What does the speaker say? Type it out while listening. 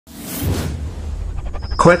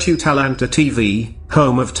Kwetu Talanta TV,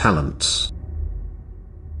 home of talents.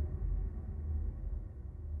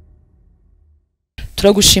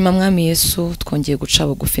 Turagushima mwami Yesu, twongeye guca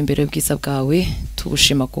bugufi imbere y'ubwiza bwawe,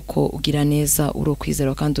 tugushima kuko ugira neza, uro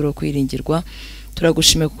kwizera kandi uro kwiringirwa.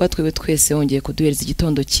 Turagushime kuko twebwe twese wongeye kuduhereza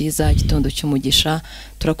igitondo cyiza, igitondo cy'umugisha.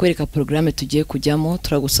 Turakwereka programme tugiye kujyamo,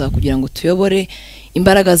 turagusaba kugira ngo tuyobore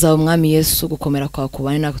imbaraga zawe mwami Yesu, gukomera kwa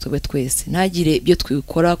kubane natwe twebwe twese. Ntagire ibyo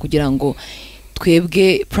twikora kugira ngo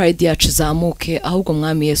twebwe pride yacu zamuke, ahubwo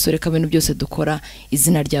mwami Yesu reka ibintu byose dukora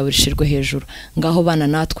izina ryawe rishirwe hejuru. Ngaho bana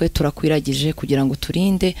natwe turakwiragije kugira ngo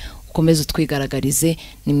turinde, ukomeze utwigaragarize,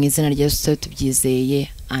 ni mu izina rya Yesu tubyizeye,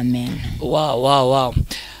 amen. Wow.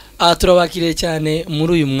 Turabakiriye cyane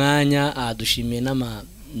muri uyu mwanya, dushimiye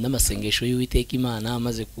n'amasengesho y'Uwiteka Imana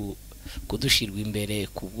amaze kudushirwa imbere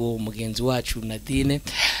kubwo mugenzi wacu Nadine.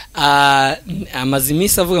 Amaze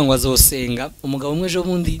iminsi avuga ngo azosenga. Umugabo umwe ejo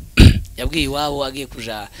bundi yabwiye iwabo agiye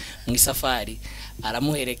kuja mu isafari,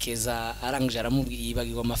 aramuherekeza, arangije aramubwira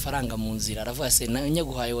amafaranga mu nzira, aravuga se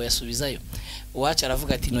nyaguhaye wo yasubizayo. Uwacu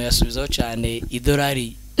aravuga ati no yasubizaho cyane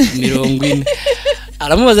 $40.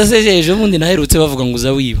 Aramubaza se ejo bundi naherutse bavuga ngo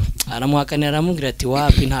uza wiba. Aramuhakanira aramubwira ati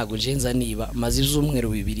wapi ntago njenza niba, maze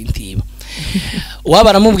izumweru 2 ntiba. Waba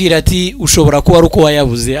aramubwira ati ushobora kuba ari uko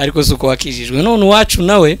wayabuze ariko suko wakijijwe. None uwacu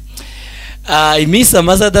nawe iminsi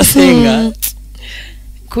amaze adasenga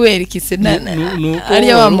kubera ikise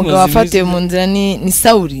ari abamugabo wafatiwe mu nzira ni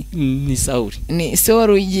Sauli. Ni se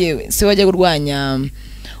wari ugiye, se wajya kurwanya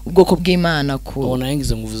ubwoko bw'Imana ko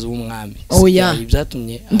nayengize ngo uvuze umwami.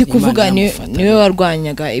 Ibyatumye ndi kuvuga niwe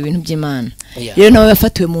warwanyaga ibintu by'Imana. Rero nawe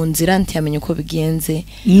yafatiwe mu nzira ntiyamenye uko bigenze.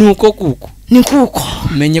 Nuko kuko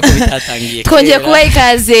menye ko bitatangiye. Twongeye kuba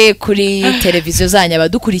ikaze kuri televiziyo zanyu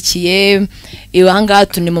abadukurikiye. Ibanga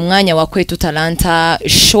tuni mu mwanya wa Kwetu Talanta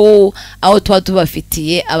show, aho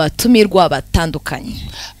tubafitiye abatumirwa batandukanye.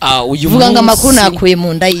 Uvuga ngo amakuru nakuye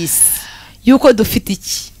mu nda y'isi yuko dufite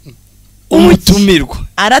iki umutumirwa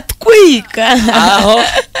aratwika. Aho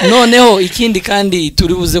noneho ikindi kandi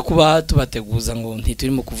turi buze kuba tubateguza ngo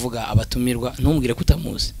ntiturimo kuvuga abatumirwa, ntumbwire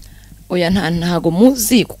kutamuzi. Oya ntago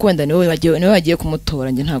muzi kuko wenda niwe wagiye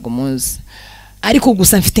kumutora, nge ntago muzi, ariko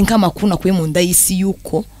gusa mfite nkamakuru nakuye mu nda y'isi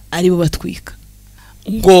yuko ari bo batwika.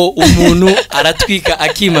 Ngo umuntu aratwika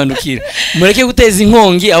akimanukira. Mureke guteza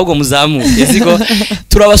inkongi ahubwo muzamuke. Ziko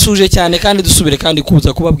turabasuje cyane kandi dusubire kandi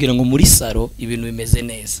kuza kubabwira ngo muri saro ibintu bimeze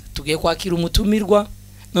neza. Tugiye kwakira umutumirwa,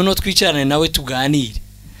 none twicarane nawe tuganire.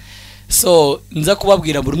 So nza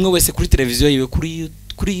kubabwira buri umwe wese kuri televiziyo yiwe,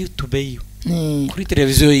 kuri YouTube yiwe, kuri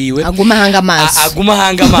televiziyo yiwe aguma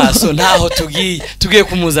hanga amaso ntaho tugiye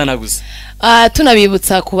kumuzana gusa.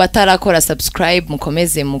 Tunabibutsa ku batarakora subscribe,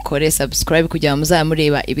 mukomeze mukore subscribe kugira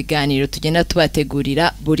muzamureba ibiganiro tugenda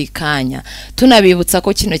tubategurira buri kanya. Tunabibutsa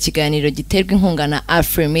ko kino kiganiro giterwa inkunga na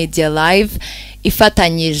Afri Media Live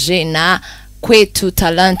ifatanyije na Kwetu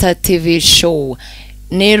Talanta TV show.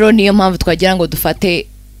 Nero niyo mpamvu twagira ngo dufate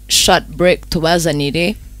short break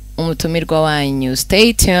tubazanire umutumirwa wanyu.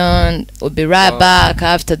 Stay tuned, we'll be right back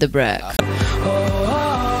after the break.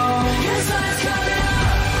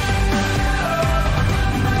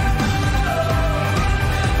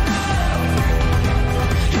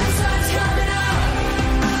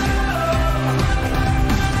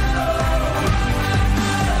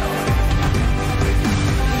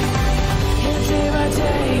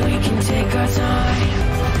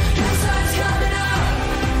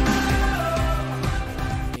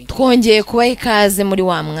 Twongeye kuba ikaze muri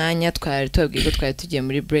wa mwanya twari tugiye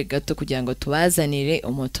muri break gato kugira ngo tubazanire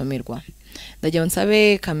umutumirwa. Ndagiye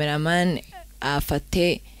nsabe cameraman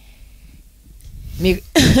afate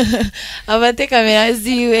kamera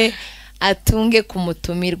ziwe atunge ku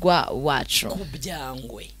mutumirwa wacu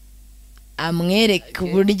kubyangwe, amwereke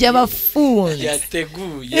uburyo abafunze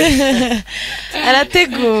yateguye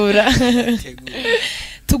arategura.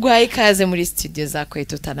 Tuguhaye ikaze muri studio za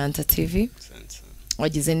Kwetu Talanta TV.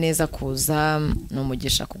 Wagize neza kuza, no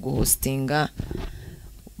mugisha kuguhostinga,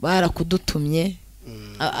 barakudutumye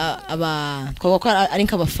twakora ari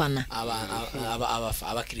nk'abafana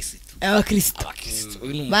abakristo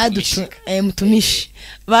mutumishi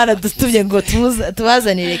baradutumye ngo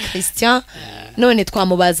tubazanire Christian. None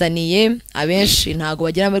twamubazaniye, abenshi ntago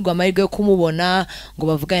bagira amahirwe yo kumubona ngo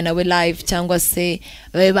bavugane nawe live cyangwa se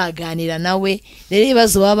babe baganira nawe. Rero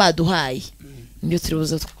ibibazo baba baduhaye nibyo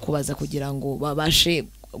turibuze kubaza kugira ngo babashe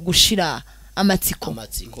gushira amatsiko.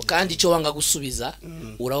 Kandi cyo wanga gusubiza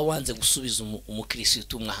uraho wanze gusubiza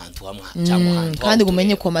umukristo umwe ahantu hamwe cyangwa ahantu kandi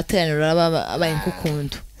gumenye ko amateraniro abaye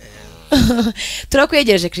nkukundu.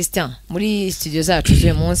 Turakwegereje Christian muri studio zacu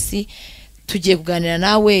z'uyu munsi, tugiye kuganira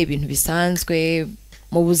nawe ibintu bisanzwe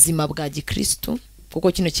mu buzima bwa gikristo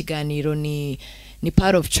kuko kino kiganiro ni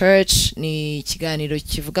part of church, ni ikiganiro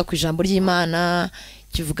kivuga ku ijambo ry'Imana,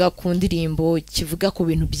 kivuga ku ndirimbo, kivuga ku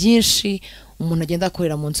bintu byinshi umuntu agenda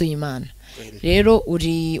akorera mu nzu y'Imana. Rero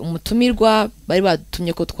uri umutumirwa bari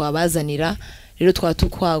batumye ko twabazanira, rero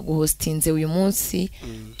twaguhostinze uyu munsi,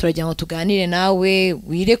 turagira ngo tuganire nawe,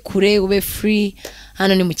 wirekure ube free,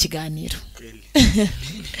 hano ni mu kiganiro.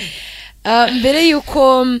 Mbere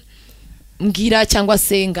yuko mbwira cyangwa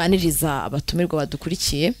se nganiriza abatumirwa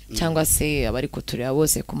badukurikiye cyangwa se abari kutureba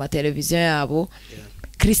bose ku mateleviziyo yabo,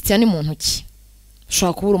 Christian muntu ki?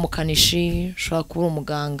 Ushobora kuba umukanishi, ushobora kuba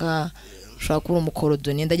umuganga, ushobora kuba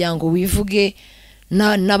umukorodoni, ndagira ngo wivuge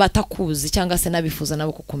n'abatakuzi cyangwa se nabifuza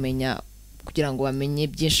nabo kukumenya kugira ngo bamenye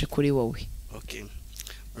byinshi kuri wowe. Okay,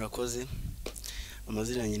 murakoze.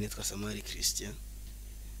 Amazina yanjye nitwa Samari Christian,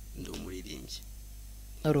 ndi umuririmbyi.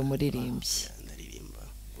 Uri umuririmbyi? Ndaririmba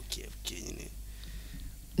buke nyine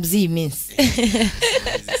by'iminsi.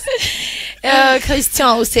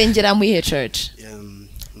 Christian, usengera mu ihe church?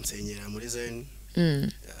 Nsengera muri Zion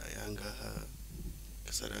yangaha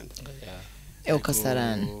Kasarani.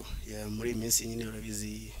 Kasarani. Muri iminsi nyine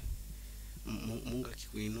urabizi Mungu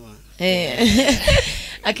akikuinua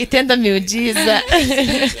akitenda miujiza.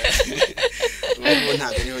 Ubu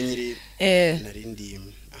ntabwo ariho nyiri narindi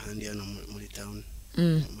ahandi hano muri town,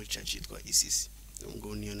 muri church yitwa Isisi.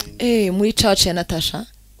 Ngo niyo nari muri church ya Natasha.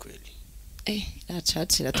 Kweli na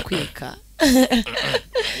church iratwika.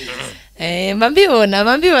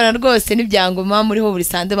 Mbambibona rwose n'ibyangoma muriho buri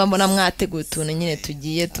sande bambona mwateguye utuntu nyine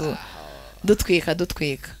tugiye dutwika.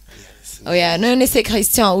 Oya, none se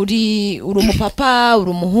Christian, uri umupapa,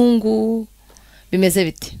 uri umuhungu, bimeze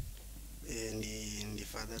bite? Ndi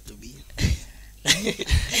father to be.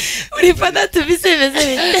 Uri father to be, se bimeze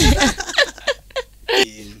bite?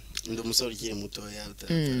 Ndi umusore ukiri mutoya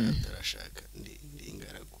utarashaka, ndi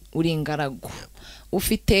ingaragu. Uri ingaragu.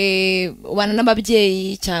 Ufite ubana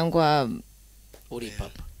n'ababyeyi cyangwa uri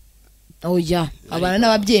papa? Oya, abana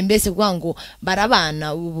n'ababyeyi mbese kuvuga ngo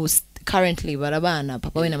barabana ubu currently barabana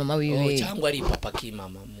papa we na mama wiwe. Cyangwa ari papa ki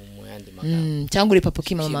mama mu yandi magambo. Cyangwa uri papa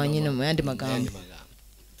ki mama nyine mu yandi magambo.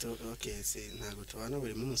 Okay, ntago tubana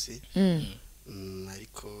buri munsi.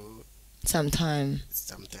 Ariko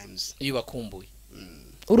sometimes iyo bakumbuye.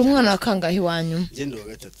 Uri umwana wa kangahe wanyu? Gendo wa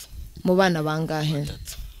gatatu. Mu bana bangahe?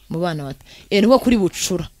 Mu bana bata. Niho kuri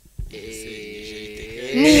bucura.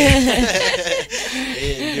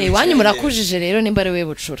 Wanyu murakujije rero nimba ari we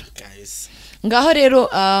bucura. Ngaho rero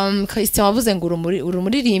Christian wavuze ngo uri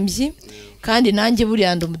umuririmbyi kandi nanjye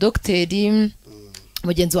buriya ndi umudokiteri,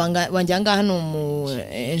 mugenzi wanjye ngaha ni umu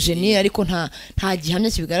engineer, ariko nta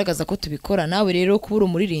gihamya kibigaragaza ko tubikora. Nawe rero kuba uri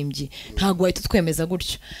umuririmbyi ntago wahita twemeza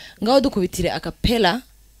gutyo. Ngaho dukubitire akapela,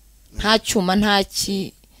 nta cyuma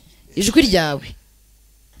ntaki, ijwi ryawe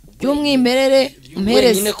y'umwimerere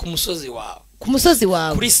umpereze nyine ku musozi wawe. Ku musozi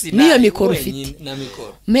wawe niyo mikoro ufite,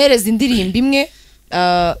 umpereze indirimbo imwe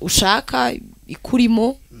ushaka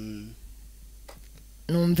ikurimo,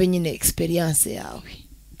 numve nyine experience yawe.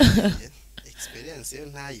 Experience yo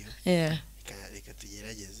ntayo. Reka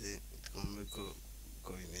tugerageze twumve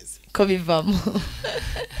ko bimeze, ko bivamo.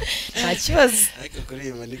 Nta kibazo. Ariko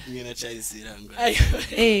kureba ndi kumwe na Charles Irangwa.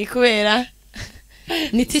 Kubera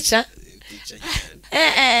ni teacher.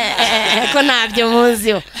 Ko ntabyo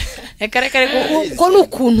muziho. Reka ko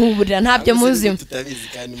nukuntu burira ntabyo muziho. Tutabizi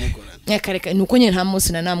kandi mukorana. Reka nuko nyine nta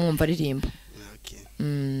munsi na namwumva aririmba. Okay.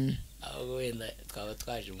 Aho wenda twaba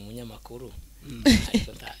twaje mu munyamakuru.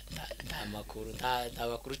 Ariko nta makuru, nta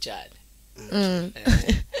bakuru cyane.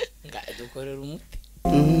 Dukorera umuti.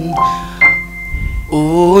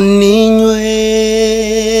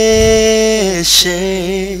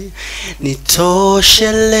 Uninyweshe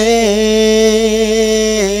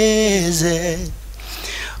nitosheleze,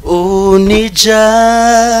 unijaze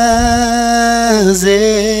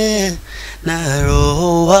na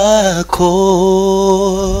roho wako,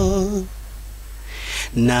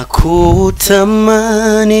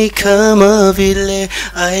 nakutamani kama vile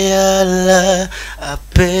ayala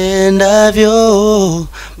apendavyo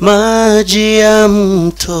maji ya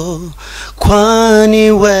mto,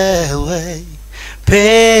 kwani wewe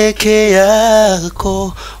peke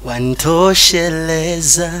yako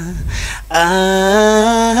wantosheleza.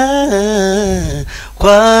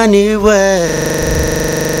 Kwani wewe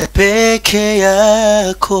peke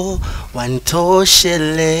yako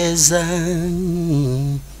wantosheleza.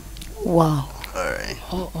 Wow. All right.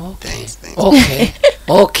 Thanks.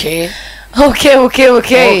 Okay.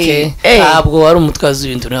 Ntabwo wari umutwazi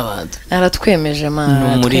w'ibintu n'abantu. Aratwemeje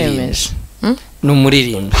mana, aratwemeje. Ni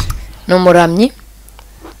umuririmbyi. Ni umuramyi.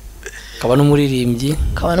 Akaba n'umuririmbyi.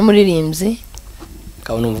 Akaba n'umuririmbyi.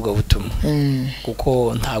 kabona uvuga butumwa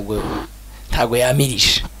kuko ntago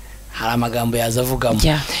yamirisha hari amagambo yaza avugamo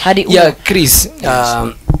hari ya Chris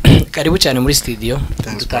karibu cyane muri studio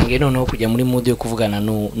dutangiye noneho kujya muri mood yo kuvugana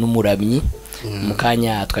n'umuramyi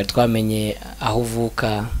mukanya twari twamenye aho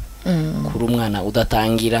uvuka kuri umwana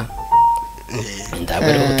udatangira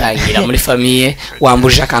ndabwo rero utangira muri famille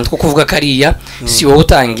wambuje akantu ko kuvuga kariya si wowe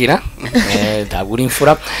utangira ndabwo uri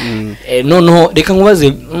imfura noneho reka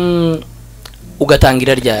nkubaze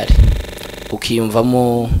ugatangira ryari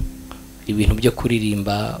ukiyumvamo ibintu byo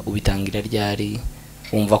kuririmba ubitangira ryari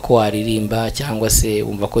wumva ko waririmba cyangwa se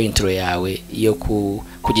wumva ko intro yawe iyo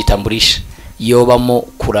kugitamburisha yobamo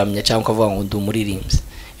kuramya cyangwa ukavuga ngo ndi umuririmbyi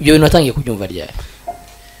ibyo bintu watangiye kubyumva ryari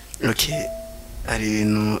okay ari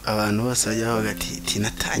ibintu abantu bose bajya bavuga ati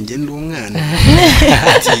natangiye ndi umwana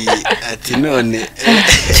ati none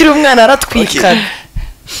kiri umwana aratwikana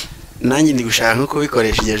nanjye ndi gushaka nko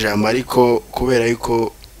kubikoresha iryo jambo ariko kubera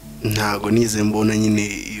yuko ntago nize mbona nyine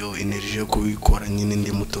iyo energy yo kubikora nyine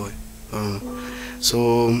ndi mutoya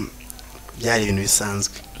so byari ibintu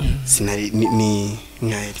bisanzwe sinari ni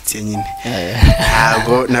nkayeritse nyine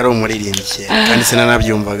ntago nari umuririmbyi kandi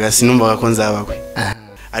sinanabyumvaga sinumvaga ko nzabawe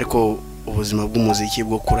ariko ubuzima bw'umuziki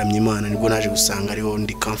bwo kuramya Imana nibwo naje gusanga ariho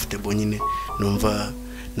ndi comfortable nyine numva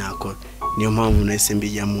nako niyo mpamvu nahise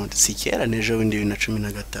mbijyamo sikera nejo windi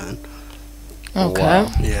 2015 okay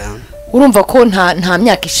yeah urumva ko nta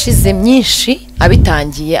myaka ishize myinshi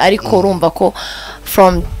abitangiye ariko urumva ko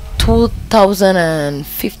from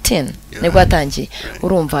 2015 nibwo atangiye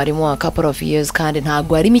urumva harimo a couple of years kandi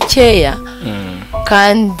ntago ari mikeya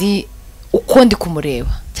kandi uko ndi kumureba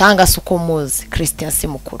cyangwa se uko muzi Christian si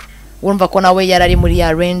mukuru urumva ko nawe yarari muri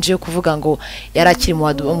ya range yo kuvuga ngo yarakiri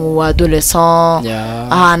mu adolescent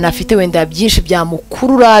ahantu afite wenda byinshi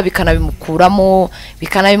byamukurura bikanabimukuramo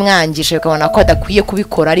bikanabimwangisha bikabona ko adakwiye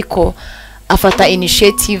kubikora ariko afata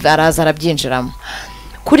initiative araza arabyinjiramo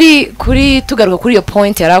kuri tugaruka kuri iyo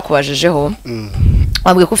point yarakubajejeho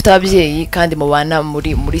wabwiye ko ufite ababyeyi kandi mubana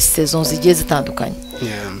muri saison zigiye zitandukanye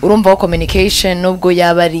urumva ko communication nubwo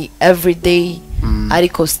yaba ari everyday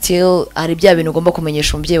ariko still ari bya bintu ugomba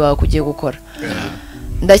kumenyesha umubyeyi wawe kugiye gukora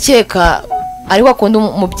ndakeka ari wakunda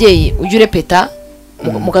umubyeyi ujye urepeta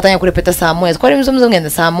mukatanya kurepeta saa moya twari imzo ngenda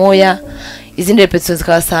saa moya izindi repetition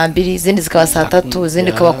zikaba saa 2 izindi zikaba saa 3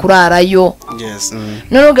 izindi kaba kurarayo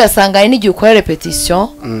none ugasanga ari n'igihe ukora repetition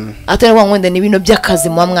atari kwa ngwende n'ibintu by'akazi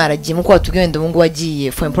mu mwaragiye muko watugende ubu ngo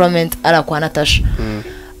wagiye for employment ara kwa Natasha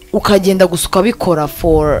ukagenda gusuka bikora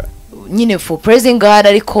for nyine for praising God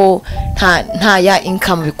ariko nta ya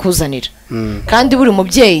income bikuzanira kandi buri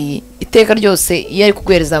mubyeyi iteka ryose iyo ari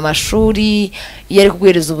kugwereza amashuri iyo ari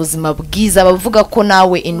kugwereza ubuzima bwiza bavuga ko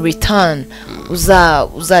nawe in return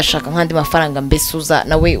uzashaka nkandi mafaranga mbese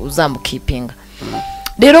nawe uzamukipinga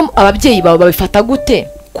rero ababyeyi bawe babifata gute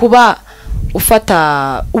kuba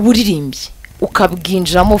ufata uburirimbyi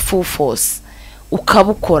ukabwinjiramo full force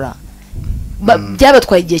ukabukora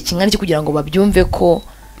byabatwaye igihe kingana iki kugira ngo babyumve ko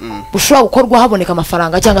ushobora gukorwa haboneka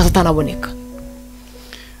amafaranga cyangwa se atanaboneka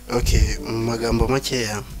okay mu magambo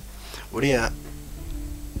makeya uriya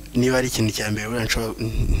niba ari ikintu cya mbere uriya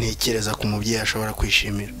ntekereza ku mubyeyi ashobora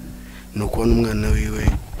kwishimira ni ukubona umwana wiwe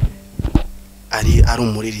ari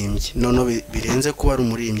umuririmbyi none birenze kuba ari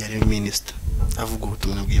umuririmbyi ari minister avuga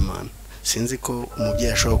ubutumwa bw'Imana sinzi ko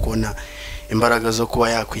umubyeyi ashobora kubona imbaraga zo kuba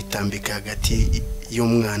yakwitambika hagati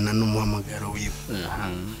y'umwana n'umuhamagaro wiwe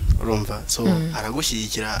urumva so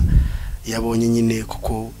aragushyigikira yabonye nyine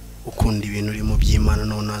kuko ukunda ibintu uri mu by'Imana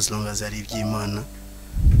none as long as ari iby'Imana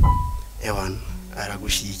ebana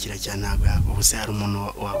aragushyigikira cyane ntabwo ubuse hari umuntu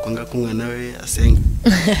wakwanga ko umwana we asenga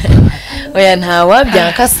oya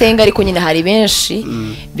ntawabyanka asenga ariko nyine hari benshi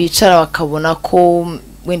bicara bakabona ko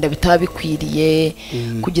wenda bitaba bikwiriye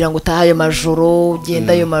kugira ngo utahaye majoro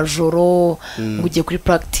ugenda ayo majoro ngo ugiye kuri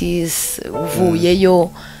practice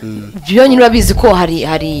uvuyeyo byo nyine urabizi ko hari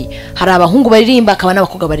abahungu baririmba akaba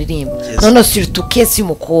n'abakobwa baririmba none surtout case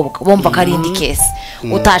y'umukobwa bomba ko ari indi case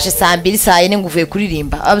utashe saa 2 saa 4 ngo uvuye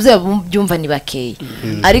kuririmba abavye byumva ni bakeye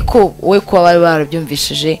ariko wowe kuba bari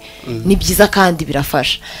barabyumvishije ni byiza kandi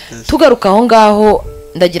birafasha tugaruka aho ngaho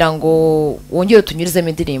ndagira ngo wongere tunyurizemo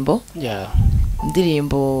indirimbo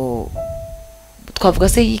indirimbo twavuga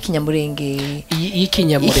se y'ikinyamurenge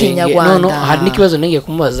no hari n'ikibazo nenge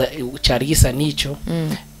kumubaza cyari gisa nico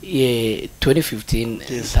 2015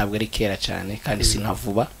 ntabwo ari kera cyane kandi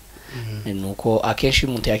sinavuba nuko akenshi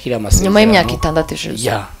umuntu yakira amasezerano nyuma y'imyaka 6 ishize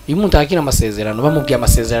iyo umuntu yakira amasezerano bamubwiye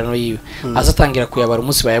amasezerano yiwe azatangira kuyabara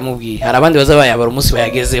umunsi bayamubwiye hari abandi baza bayabara umunsi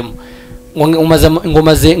bayagezemo ngo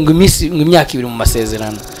maze imyaka 2 mu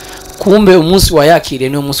masezerano kumbe umunsi wayakiriye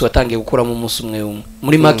niyo umunsi watangiye gukora mu munsi umwe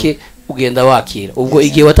muri make ugenda wakira. Ubwo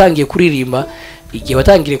igihe watangiye kuririmba, igihe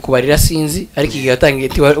watangiriye kubarira sinzi, ariko igihe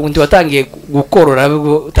watangiye gukorora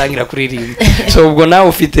ubwo utangira kuririmba. So ubwo nawe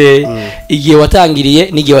ufite igihe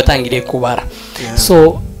watangiriye n'igihe watangiriye kubara.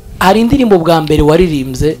 So hari indirimbo bwa mbere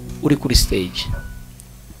waririmbye uri kuri stage,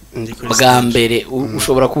 bwa mbere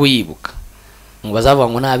ushobora kuyibuka, ngo bazavuga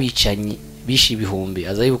ngo n'abicanyi bishe ibihumbi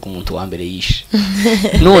azayibuka umuntu wa mbere yishe.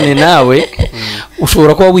 None nawe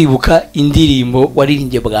ushobora kuba wibuka indirimbo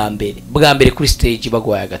waririmbye bwa mbere kuri stage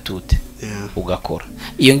bagwaye agatute ugakora,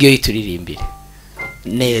 iyo ngiyo yituririmbire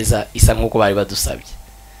neza isa nkuko bari badusabye.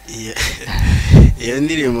 Iyo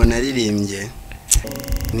ndirimbo naririmbye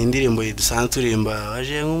ni indirimbo dusanzwe turimba,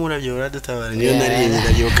 waje nk'umurabyo uradutabara, niyo naririmbye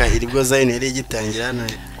ndabyibuka iribwo Zion yari igitangira hano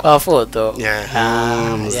kwa foto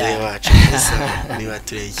muzee wacu niba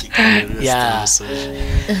tureye ikiganiro tumusoje.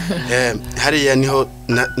 Hariya niho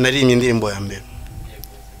naririmbye indirimbo ya mbere,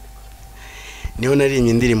 niho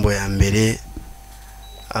naririmbye indirimbo ya mbere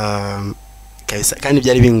kabisa, kandi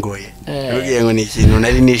byari bingoye. Nubwiye ngo ni ikintu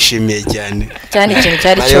nari nishimiye cyane, cyane ikintu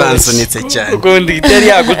cyari cyo bansunitse cyane, ukundi itari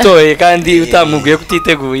yagutoye kandi utamubwiye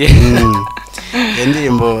kutiteguye. Iyo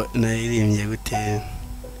ndirimbo naririmbye gute?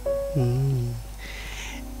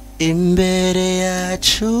 Imbere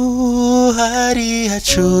yacu hari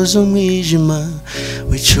hacuze umwijima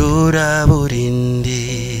w'icuraburindi,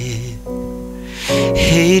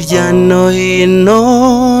 hirya no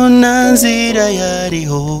hino nta nzira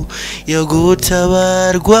yariho yo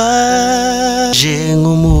gutabarwa, je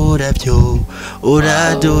nk'umurabyo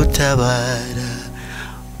uradutabara.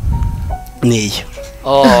 Niyo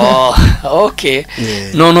okay.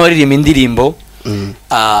 None waririmba indirimbo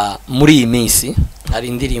muri iyi minsi, hari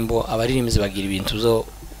indirimbo abaririmbyi bagira ibintu zo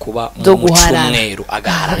kuba mu cyumweru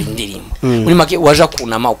agaharara indirimbo, muri make waje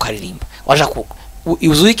kunama ukaririmba, waje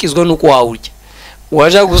uzikizwa nuko wawurya,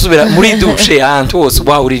 waje gusubira muri dushe ahantu hose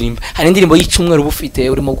wawuririmba. Hari indirimbo y'icumweru bufite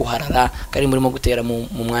urimo guharara kandi urimo gutera mu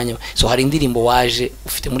mwanya. So hari indirimbo waje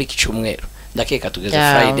ufite muri iki cyumweru, ndakeka tugeze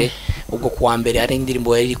Friday, ubwo kuwa mbere hari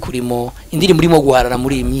indirimbo yari kurimo, indirimbo urimo guharara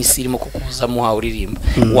muri iyi minsi irimo kukuzamo hawuririmba,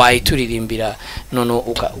 wayituririmbira none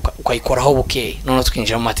ukayikoraho bukeye, none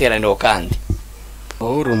twinjira mu materaniro. Kandi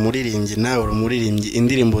uri umuririmbyi nawe uri umuririmbyi,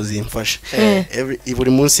 indirimbo zimfasha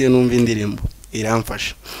buri munsi. Iyo numva indirimbo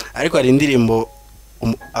iramfasha, ariko hari indirimbo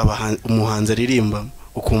umuhanzi aririmba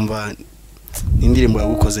ukumva indirimbo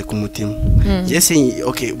yagukoze ku mutima. Yes,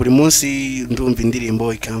 okay, buri munsi ndumva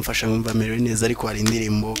indirimbo ikamfasha nkumva merewe neza, ariko hari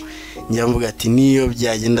indirimbo njya mvuga ati niyo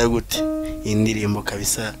byagenda gute indirimbo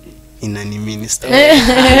kabisa inani minister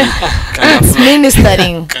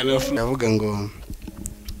ministering ndavuga ngo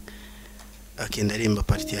ndarimba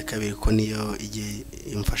party ya kabiri ko niyo igiye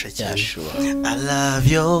imfasha cyane. I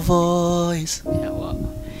love your voice,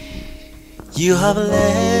 you have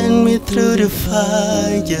led me through the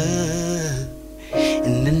fire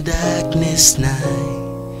in the darkness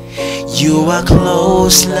night, you are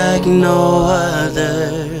close like no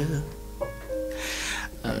other.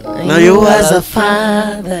 I know you as a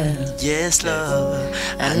father, yes Lord,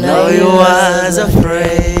 I know you as a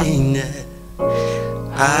friend.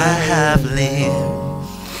 I have lived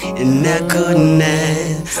in the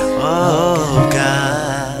goodness of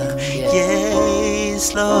God,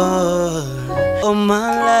 yes Lord. All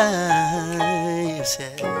my life,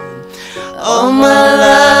 all my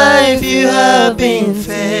life you have been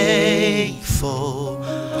faithful.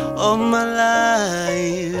 All my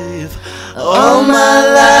life, all my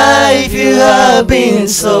life you have been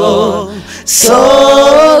so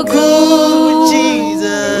good, Jesus.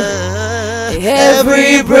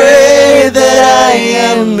 Every breath that I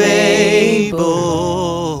am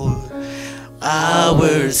able, I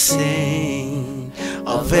will sing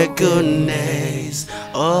of the goodness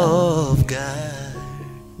of God.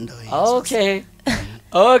 Okay.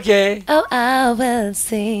 Okay. Oh, I will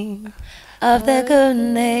sing of the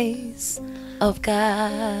goodness of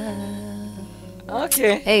God.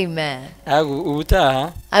 Okay. Amen.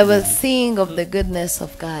 Ubutaha I will sing of the goodness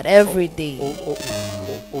of God every day.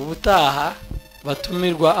 Ubutaha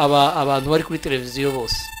batumirwa abantu bari kuri televiziyo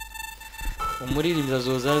bose, umuririmbyi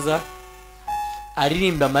azozaza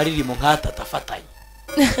aririmba amaririmbo nk'atatu afatanye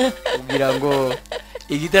kugira ngo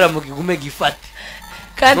igitaramo kigume gifate,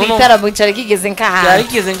 kandi igitaramo cyari kigeze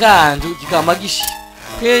nk'ahantu kikamagisha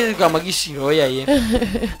oyaye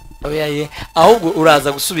ahubwo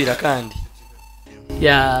uraza gusubira kandi.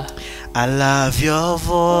 Yeah, I love your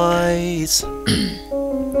voice.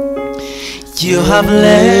 You have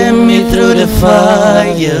led me through the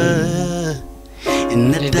fire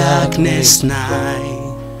in the darkness night.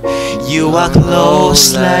 You are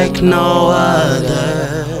close like no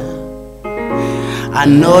other. I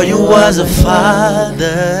know you was a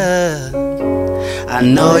father, I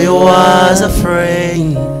know you was a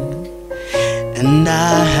friend, and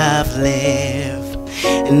I have lived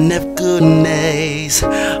in the goodness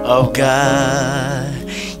of God.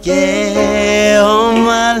 Yeah, all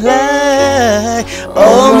my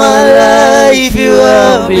life you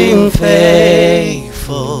have been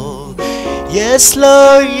faithful. Yes,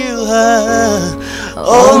 Lord, you have.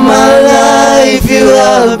 All my life you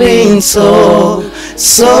have been so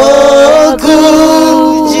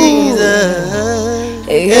good, Jesus.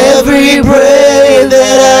 Every breath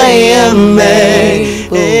that I am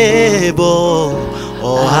able,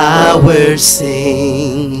 oh, I will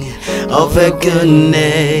sing of the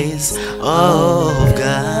goodness of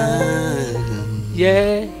God.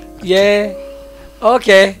 Yeah, yeah.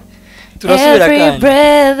 Okay. Turasubira Every kandi.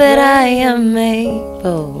 breath that I am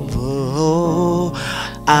able, Oh,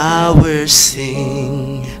 I will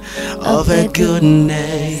sing of the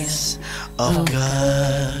goodness of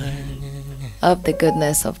God. of the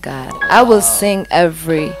goodness of God. I will sing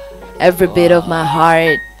every bit of my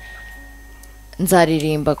heart.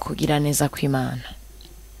 Nzaririmba kugira neza kw'Imana.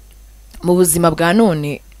 Mu buzima bwa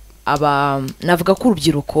none navuga ko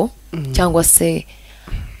urubyiruko cyangwa se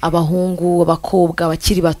abahungu abakobwa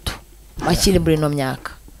bakiri bato bakiri muri no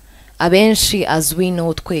myaka abenshi as we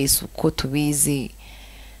know twese uko tubizi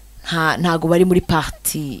ntago bari muri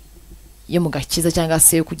party yo mu gakiza cyangwa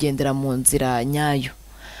se yo kugendera mu nzira nyayo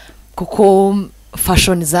kuko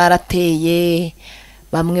fashion zarateye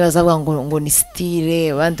bamwe bazavuga ngo ni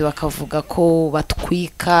style abandi bakavuga ko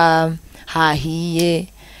batwika hahiye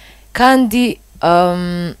kandi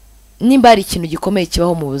nimba ari ikintu gikomeye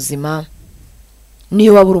kibaho mu buzima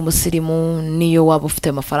niyo waba uri umusirimu niyo waba ufite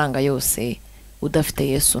amafaranga yose udafite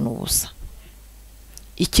Yesu n'ubusa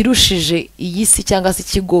ikirushije iyi si cyangwa se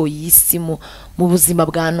ikigoye iyi si mu buzima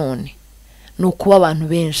bwa none ni ukuba abantu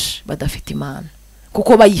benshi badafite Imana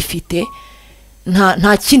kuko bayifite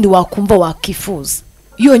nta kindi wakumva wakifuza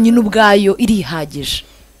yonyine ubwayo irihagije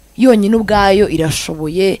yonyine ubwayo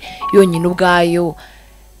irashoboye yonyine ubwayo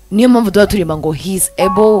niyo mpamvu duha turima ngo he is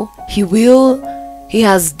able, he will, he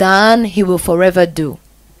has done, he will forever do.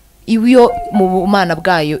 Iyo mu bumana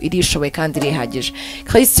bwayo irishoboye kandi irihagije.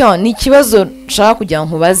 Christian, ni ikibazo nshaka kugira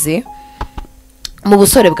nkubaze mu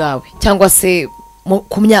busore bwawe cyangwa se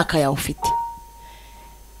ku myaka yawe ufite.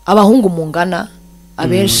 Abahungu mungana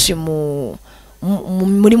abenshi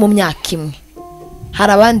muri mu myaka imwe.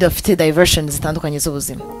 Hari abandi bafite diversion zitandukanye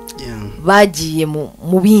z'ubuzima. Bagiye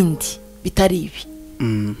mu bindi bitari ibi.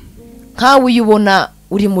 Nkawe uyubona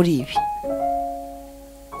uri muri ibi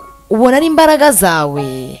ubona ari imbaraga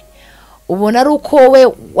zawe ubona ari uko we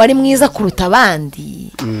wari mwiza kuruta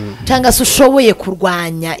abandi cyangwa se ushoboye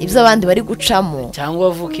kurwanya ibyo abandi bari gucamo cyangwa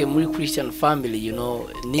wavuke muri Christian family you know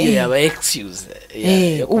niyo yaba excuse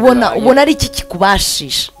ubona ari iki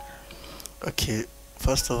kikubashisha. Okay,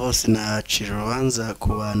 first of all sinacira urubanza ku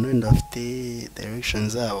bantu wenda bafite direction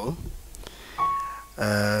zabo.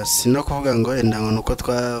 Sino kuvuga ngo wenda ngo nuko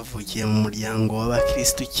twavukiye mu muryango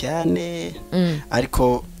w'abakristo cyane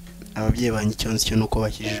ariko ababyeyi banjye cyonse cyo nuko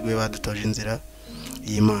bakijijwe badutoje inzira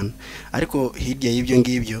y'Imana ariko hirya y'ibyo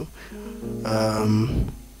ngibyo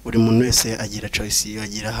buri muntu wese agira choice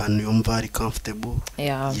agira ahantu yumva ari comfortable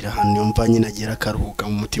agira ahantu yumva nyine agira akaruhuka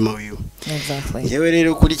mu mutima wiwe. Yewe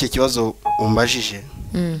rero kuri icyo kibazo umbajije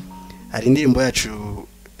hari indirimbo yacu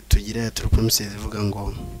tugira turupromise ivuga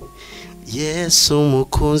ngo Yesu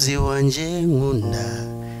mukunzi wanje nkunda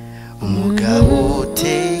umugabo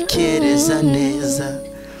utekereza neza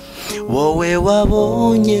wowe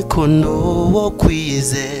wabonye ko nuwo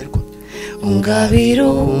kwizerwa ungabira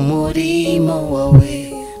umurimo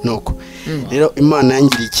wawe nuko rero Imana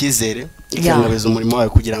yangira icyizere ikangabeza umurimo wawe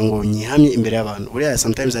kugira ngo nyihamye imbere y'abantu buriya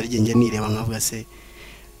sometimes ari genge nireba nkavuga se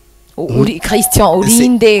uri Christian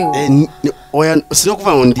urinde oya sino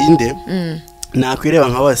kuvuga ngo ndinde nakwireba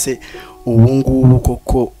nkavuga se ubu ngubu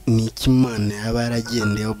koko ni ikimana yaba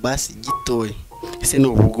yaragendeye basi gitoye ese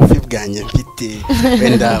no ubugufi bwanjye mfite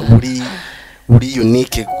wenda uri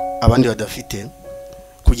unique abandi badafite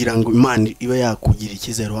kugira ngo Imana ibe yakugira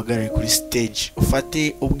icyizere uhagarare kuri stage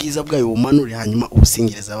ufate ubwiza bwayo bumanure hanyuma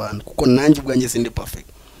ubusingiriza abantu kuko nanjye ubwanjye sindi perfect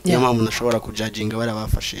niyo mpamvu nashobora kujudginga bari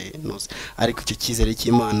bafashe nose ariko icyo cyizere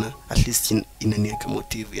cy'Imana at least inaniye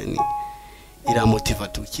motive yani iramotiva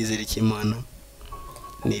tu cyizere cy'Imana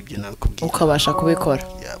nibyo nakubwiye ukabasha kubikora.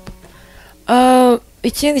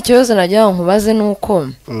 Ikindi kibazo najya nkubaze nuko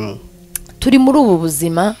turi muri ubu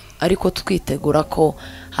buzima ariko twitegura ko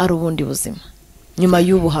hari ubundi buzima nyuma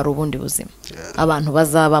y'ubu hari ubundi buzima abantu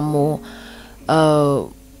bazabamo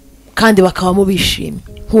kandi bakabamo bishimye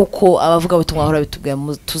nkuko abavuga butumwa bahora bitubwiye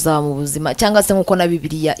tuzaba mu buzima cyangwa se nkuko na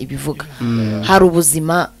Bibiliya ibivuga hari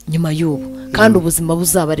ubuzima nyuma y'ubu kandi ubuzima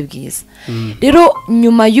buzaba ari bwiza rero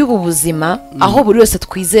nyuma y'ubu buzima aho buri wese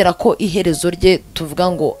twizera ko iherezo rye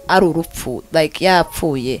tuvuga ngo ari urupfu like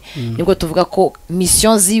yapfuye nibwo tuvuga ko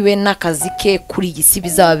mission ziwe n'akazi ke kuri iyi si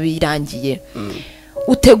bizaba birangiye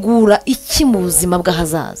utegura iki mu buzima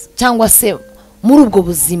bw'ahazaza cyangwa se muri ubwo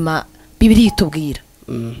buzima Bibiliya itubwira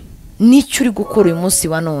nicyo uri gukora uyu munsi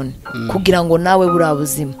wa none kugira ngo nawe buriya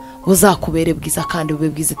buzima buzakubere bwiza kandi bube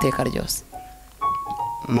bwiza iteka ryose.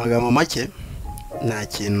 Amagambo make nta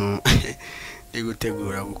kintu ndi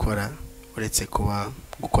gutegura gukora uretse kuba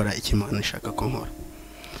gukora icyo Imana ishaka ko nkora,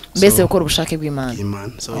 mbese gukora ubushake bw'Imana.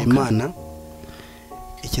 Imana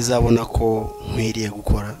ikizabona ko nkwiriye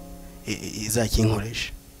gukora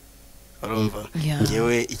izakinkoresha. Urumva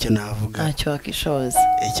ngewe icyo navuga ntacyo wakishoza,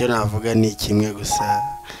 icyo navuga ni kimwe gusa,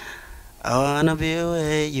 I wanna be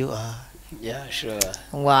where you are. Yeah, sure.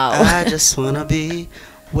 Wow. I just wanna be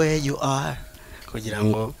where you are. Kugira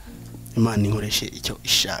ngo Imana inkoreshe icyo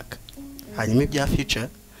ishaka. Hanyuma ibya future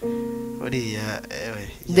buriya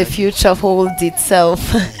the future holds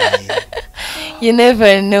itself. You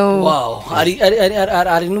never know. Wow.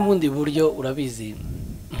 Ari n'ubundi buryo urabizi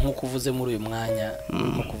nkuko uvuze muri uyu mwanya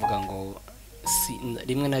nko kuvuga ngo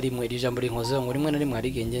rimwe na rimwe iri jambo rinkoze ngo rimwe na rimwe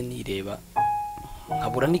hari genge nireba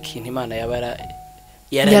nkabura n'ikintu Imana yabara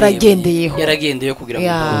yaragendeyeho kugira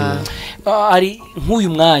ngo ari nk'uyu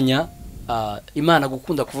mwanya Imana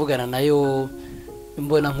gukunda kuvugana nayo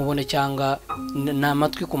imbona nkubone cyangwa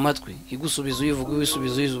n'amatwi ku matwi igusubiza uyivuga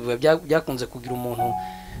ibisubizo byakunze kugira umuntu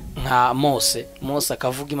nka Mose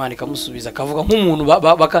akavuga Imana ikamusubiza akavuga nk'umuntu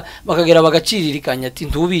bakagera bagaciririkanya ati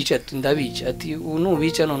ntubica ati ndabica ati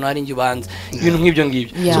nubica none ari njye ubanza ibintu nk'ibyo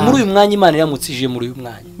ngibyo. So muri uyu mwanya Imana yamutsije muri uyu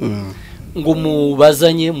mwanya ngo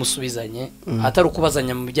mubazanye musubizanye atari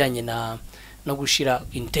ukubazanya mu bijyanye no gushira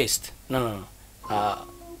in test no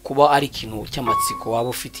kuba ari ikintu cy'amatsiko waba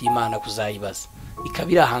ufite Imana kuzayibaza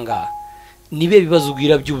ikabira ahangaha nibe bibazo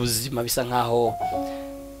ubwira by'ubuzima bisa nkaho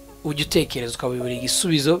ujye utekereza ukabibura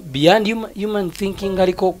igisubizo beyond human thinking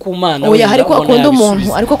ariko ku Mana ariko akunda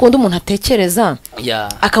umuntu atekereza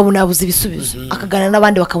akabona yabuze ibisubizo akagana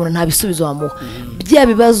n'abandi bakabona nta bisubizo bamuha bya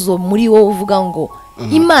bibazo muri wowe uvuga ngo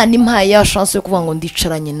Imana impaye ya chance yo kuvuga ngo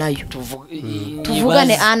ndicaranye nayo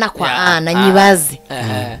tuvugane ana kwa ana nyibaze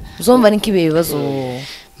uzumva nikibe bibazo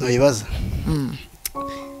ntibaza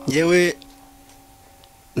yewe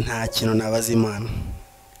nta kintu nabaza Imana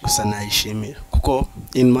gusa nayishimira kuko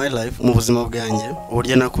in my life mu buzima bwanjye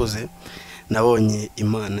uburyo nakuze nabonye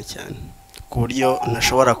Imana cyane ku buryo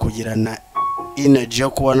nashobora kugira na energy yo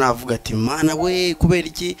kuba navuga ati Imana we kubera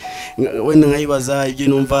iki wenda nkayibaza ibyo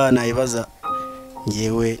numva nayibaza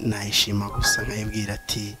ngewe nayishima gusa nkayibwira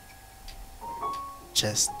ati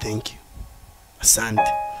just thank you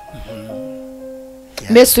asante.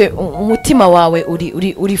 Mbese umutima wawe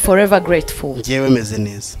uri forever grateful. Ngewe meze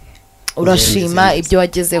neza urashima ibyo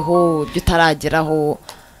wagezeho ibyo utarageraho.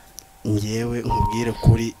 Ngewe nkubwire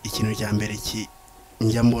kuri ikintu cya mbere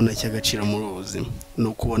njya mbona cy'agaciro muri ubuzima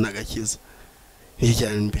no kubona agakiza nicyo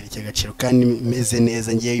cyane mbere cy'agaciro kandi meze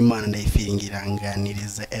neza. Ngewe Imana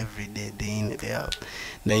ndayifiringiranganiriza every day in the out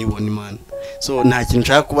ndayibona Imana, so nta kintu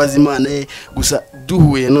nshaka kubaza Imana gusa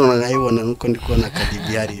duhuye none nkayibona nkuko ndi kubona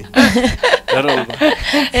kadibi hari arumva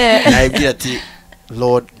nayibwira ati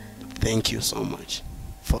Lord thank you so much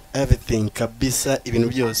for everything kabisa ibintu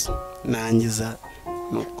byose nangiza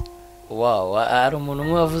nuko. Wow, ari umuntu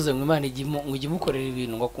umwe wavuze ngo Imana ijye mukorera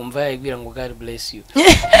ibintu ngo kumva yayibwira ngo God bless you.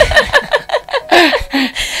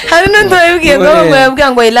 Hari n'undi wabibwiye ngo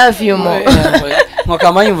yabwira ngo I love you mo ngo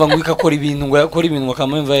kamayumva ngo ikakora ibintu ngo yakora ibintu ngo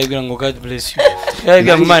kamayumva yabwira ngo God bless you.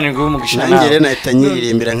 Yabwira ngo Imana Iguhe Umugisha. Nanjye nahita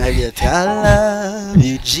nyiririmbira nkabwira ati I love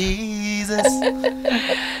you Jesus,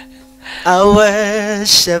 I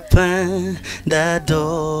worship and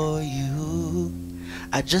adore you,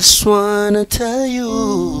 I just wanna tell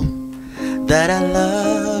you that I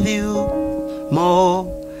love you more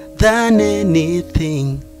than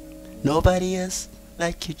anything. Nobody else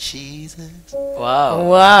like you, Jesus.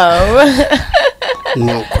 Wow.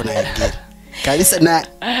 Nuko nayigira kabisa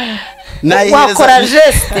wakora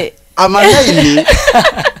geste amanayini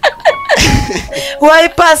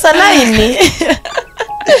wayipasa nayini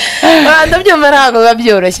ndabyumva ntabwo biba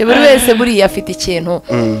byoroshye. Buri wese buriya afite ikintu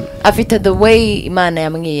afite the way Imana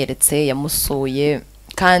yamwiyeretse yamusuye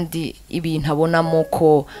kandi ibintu abonamo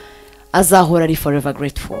ko azahora ari forever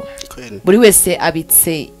grateful. Buri wese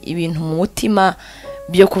abitse ibintu mu mutima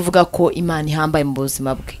byo kuvuga ko Imana ihambaye mu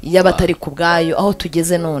buzima bwe. Iyo batari ku bwayo aho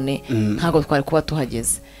tugeze none ntago twari kuba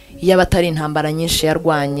tuhageze. Iyo batari intambara nyinshi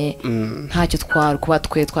yarwanye ntacyo twari kuba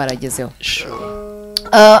twaragezeho.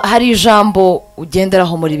 Hari ijambo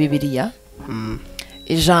ugenderaho muri Bibiliya,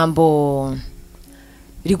 ijambo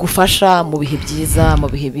rigufasha mu bihe byiza, mu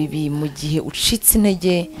bihe bibi, mu gihe ucitse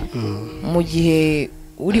intege, mu gihe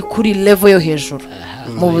uri kuri level yo hejuru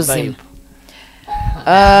mu buzima.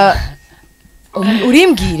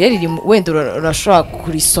 Urimbwire wenda urashobora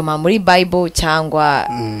kurisoma muri Bible cyangwa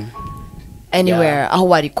anywhere aho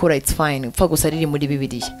warikura, it's fine, upfa gusa riri muri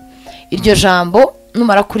Bibiliya. Iryo jambo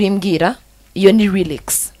numara kurimbwira, iyo ni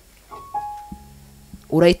lyrics,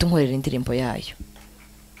 urahita unkorera indirimbo yayo.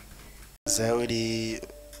 Zaburi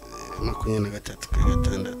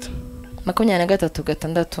 23:6.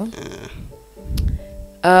 23:6.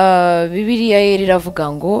 Bibiliya yeri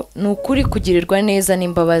iravuga ngo ni ukuri kugirirwa neza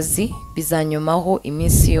n'imbabazi bizanyomaho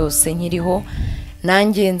iminsi yose nkiriho,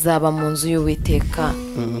 nanjye nzaba mu nzu y'Uwiteka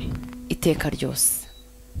iteka ryose.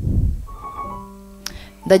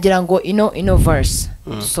 Ndagira ngo ino verse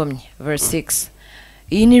dusomye, verse 6,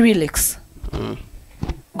 iyi ni lyrics.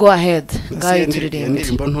 Go ahead, ngayo turirimbe.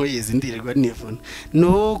 Indirimbo ntoyizi ndirirwa nivuna.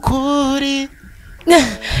 Nukuri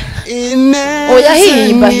oya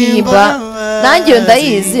himba nanjye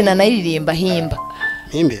ndayizi na nayiririmba himba.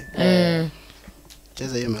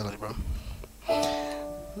 Cheza hiyo melody bro.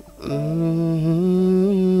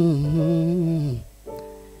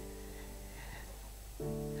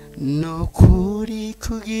 Nukuri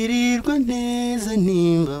kugirirwa neza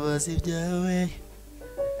n'imbabazi byawe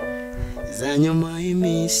zanyuma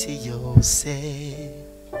iminsi yose,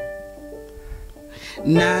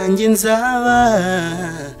 nanjye nzaba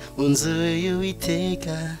mu nzu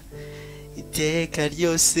y'Uwiteka iteka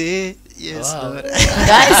ryose. Yes Lord.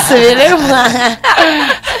 Ngasubiremo.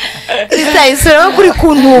 Isayisoro kuri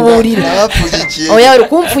kuntuburira. Oya uri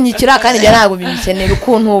kumpfunyikira kandi njye ntabwo bibikenera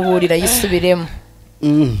ukuntuburira, yisubiremo.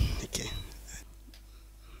 Okay.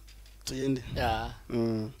 Tuyende. Yeah.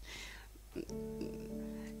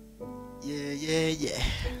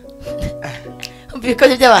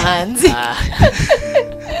 Bikoje by'abahanzi.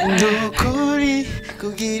 Nukuri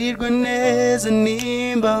kugirirwa neza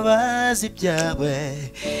n'imbabazi byawe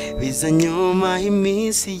bizanyuma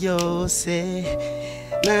iminsi yose,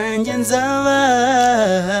 nanjye nzaba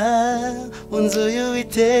mu nzu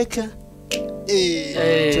y'Uwiteka.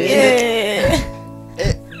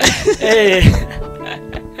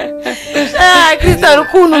 Kristo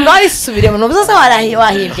rukundo ngayisubiremo, nobuza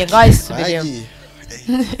wahimbye ngayisubiremo.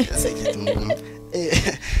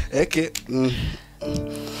 Okay.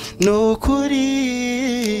 Nukuri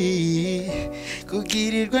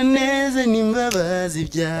kugirirwa neza n'imbabazi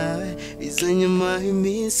byawe bizanyuma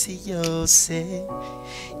iminsi yose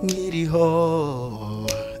nkiriho,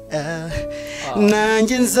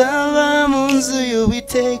 nanjye nzaba mu nzu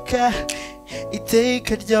y'Uwiteka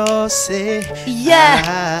iteka ryose.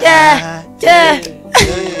 Yeah.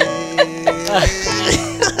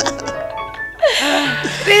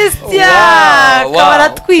 Christian kabara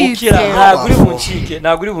twitse.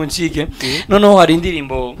 Ntabwo uri buncike. Noneho hari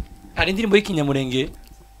indirimbo y'ikinyamurenge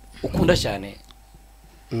ukunda cyane.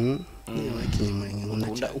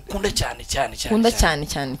 Ukunda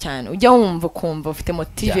cyane. Ujya wumva kumva ufite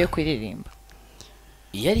motive yo kuririmba.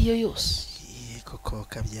 Iyo ariyo yose. Koko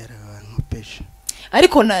kabyara abantu pesha.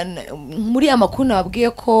 Ariko muri amakuru nababwiye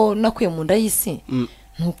ko nakuye mu nda y'isi.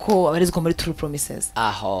 Nuko abarizwa muri True Promises.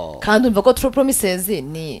 Aho. Kandi umva ko True Promises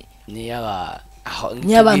ni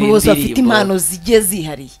abantu bose bafite impano zigiye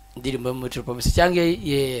zihariye. Indirimbo muri True Promises cyangwa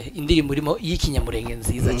indirimbo irimo y'ikinyamurenge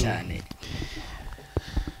nziza cyane.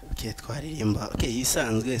 Okay, twaririmba. Okay,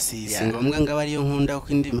 isanzwe si ngombwa ngo aba ariyo nkunda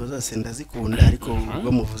kuko indirimbo zose ndazikunda, ariko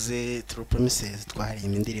ubwo muvuze True Promises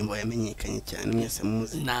twaririmba indirimbo yamenyekanye cyane mwese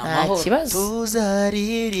muzi. Nta kibazo.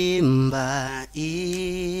 Tuzaririmba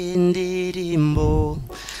indirimbo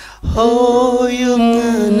uyu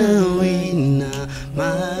mwana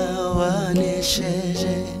w'intama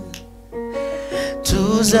wanesheje.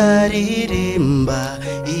 Tuzaririmba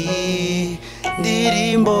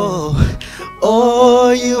indirimbo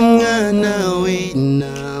uyu mwana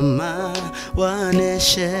w'intama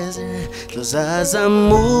wanesheje. Tuzaza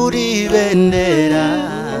muri bendera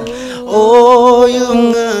uyu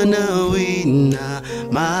mwana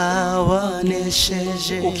w'intama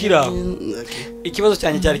wanesheje. Ukira ikibazo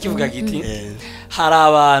cyane cyari kivuga giti hari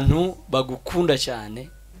abantu bagukunda cyane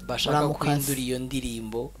bashaka kwindura iyo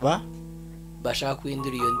ndirimbo bashaka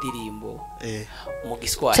kwindura iyo ndirimbo mu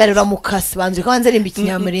Giswahili cyarira mukasi banze ko hanze rimba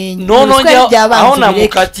ikinyamurenge no aho na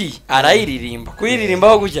mukati arayiririmba kuyiririmba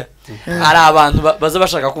aho gujya ari abantu baza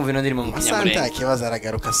bashaka kumva ino ndirimbo mu kinyamurenge Santa kibaza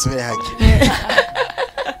aragaruka asubire haje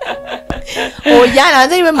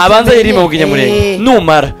abanza yirimba mu kinyamurenge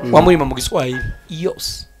numara wamurima mu Giswahili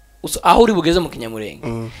yose aho uri bugeze mu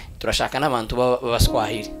kinyamurenge turashaka n'abantu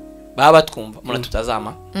b'abaswahili baba twumva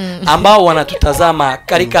mnatutazama ambao wanatutazama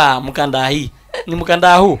karika mkandahi ni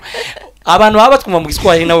mkandahu abantu baba twumva mu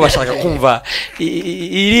Giswahili nabo bashaka kumva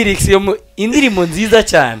lyrics yo indirimbo nziza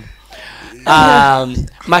cyane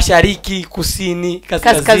mashariki kusini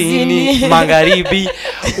kaskazini magharibi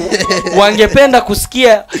wangependa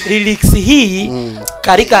kusikia lyrics hii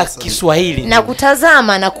katika Kiswahili na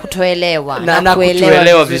kutazama na kutoelewa na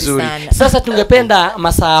kuelewa vizuri. Sasa tungependa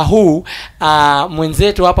masaa huu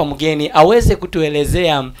mwenzetu hapa mgeni aweze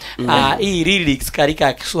kutuelezea hii lyrics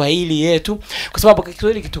katika Kiswahili yetu kwa sababu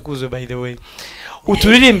Kiswahili kitukuzwe by the way.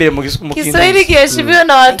 Uturirimbe mu Kiswahili kiheshimiwe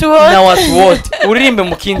na watu wote. Uririmbe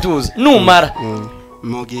mu Kintuzi numara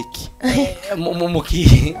Mogeki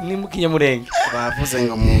ni mu Kinyamurenge bavuze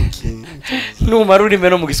ngo muki numara urimbe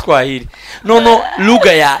no mu Giswahili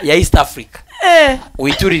lugha ya East Africa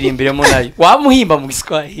uituririmbiremo nayo wamuhimba mu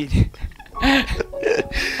Giswahili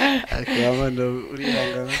akaba no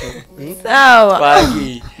urihanga sawa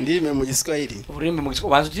bagi ndime mu Giswahili urimbe mu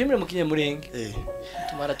Giswahili bantu turimbe mu Kinyamurenge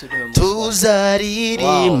tumara turime mu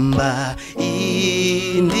tuzaririmba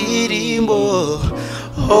indirimbo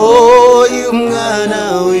uyu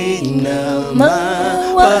mwana w'intama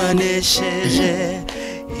wanesheje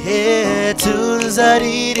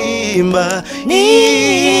tuzaririmba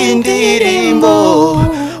indirimbo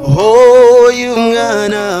uyu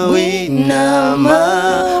mwana w'intama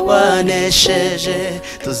wanesheje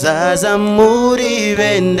tuzaza muri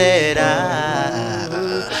bendera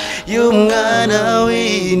y'umwana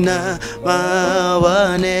w'intama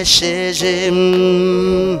wanesheje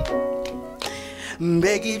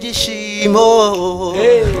mbega ibyishimo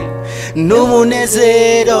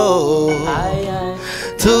n'umunezero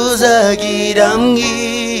tuzagira mu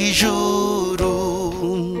ijuru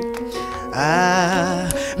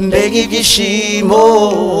mbega ibyishimo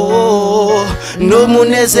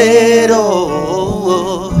n'umunezero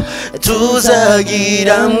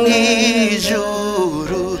tuzagira mu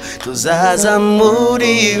ijuru tuzaza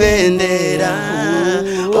muri bendera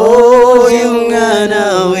uyu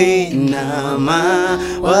mwana w'intama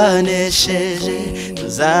wanesheje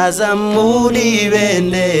tuzaza muri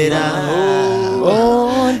bendera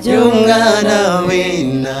y'umwana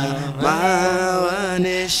w'intama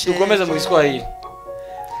wanesheje tukomeza mu Giswahili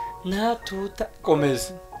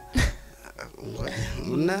komeza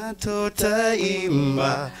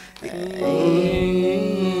natutaimba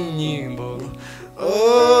nyimbo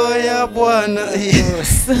ya Bwana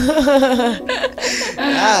Yesu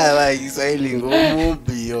Kiswahili ngumu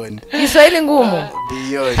beyond Kiswahili ngumu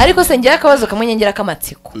ariko se ngira akabazo kamwe nyengera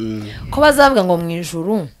kamatsiko ko bazavuga ngo mu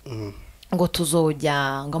ijuru ngo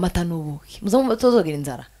tuzojya ngo amata n'ubuki muzamu tuzogira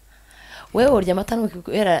inzara wewe urya amata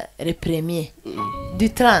n'ubuki era le premier du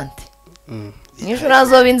 30 Nijoro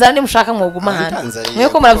azoba inzara nimushaka mwoguma hano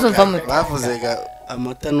mweko murabyumva mute bavuzega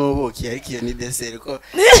amata n'ubuki ariko iyo ni dessert ko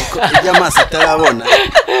ijya amaso atarabona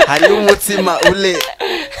hari umutsima ule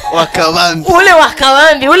wakabambi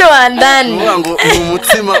ule wa ndani ngo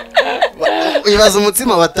umutsima ibaza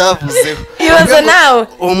umutsima batavuzeho ibaza nawe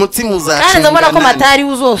uwo mutsima uzacunga kandi ndabona ko matari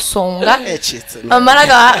uzosonga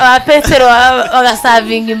amaraga wa Petero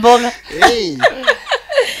bagasavinga imboga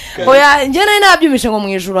oya njye nabyumishe ngo mu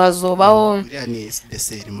ijuru hazobaho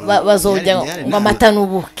bazojya ngo amata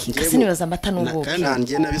n'ubuki kasi nibaza amata n'ubuki kandi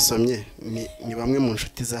nanjye nabisomye ni bamwe mu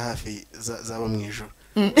nshuti za hafi zaba mu ijuru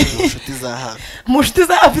mu nshuti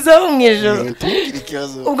za hafi zaba mu ijuru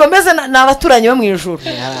ubwo mbese n'abaturanyi bo mu ijuru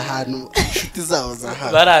ahantu inshuti zabo za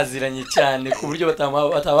hafi baraziranye cyane ku buryo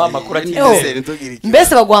batabaha amakuru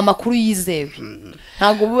mbese baguha amakuru yizewe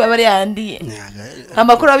ntabwo ubu aba ari yandiye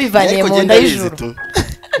amakuru abivaniye mu nda y'ijuru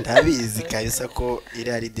ndabizi kabisa ko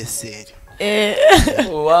iri ari dessert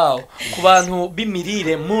wow ku bantu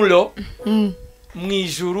bimirire mulo mu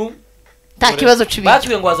ijuru ta kibazo cibiki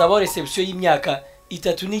batwe ngo azaba reception y'imyaka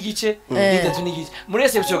 3 n'igice muri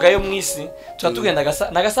reception gayo mwisi turatugenda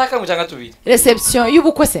nagasaka mu cyanga tubiri reception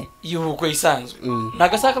y'ubukwe se y'ubukwe isanzwe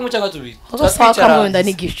nagasaka mu cyanga tubiri twasaka mu nda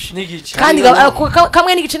n'igice kandi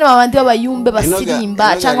kamwe n'igice n'abandi b'abayumbe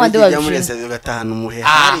basirimba cyangwa abandi babijya muri reception gatahana umuhe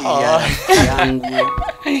yangu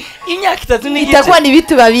imyaka 3 n'igice itakuwa ni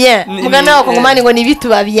vitu ba bien mugana wako ngomani ngo ni vitu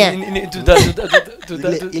ba bien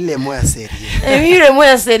ile moya serie ile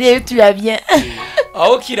moya serie vitu ba bien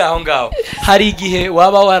aho kira aho ngaho hari igihe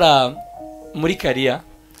waba muri career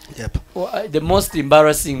Yep. the most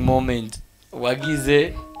embarrassing moment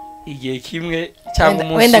wagize igihe kimwe cyangwa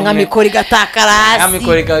umunsi wenda nka mikoro igatakara hasi, nka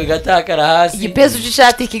mikoro igatakara hasi, igipesu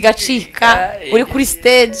cy'ishati kigacika uri kuri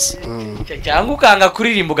stage, cyangwa ukanga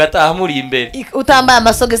kuririmba ugataha muri imbere utambaye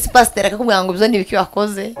amasogisi pasiteri akakubwira ngo ibyo ni ibiki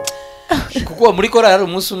wakoze. kuko muri korali hari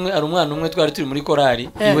umunsi umwe ari umwana umwe twari turi muri korali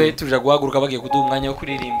iwe tuje guhaguruka bagiye kuduha umwanya wo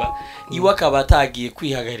kuririmba, iwe akaba atagiye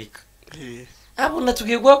kwihagarika, abona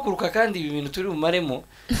tugiye guhaguruka kandi ibi bintu turi bumaremo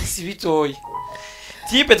si bitoye.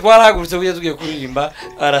 Tipe twarahagurutse kujya tugiye kuririmba,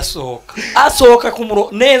 asohoka ku muro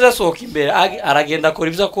neza, asohoka imbere aragenda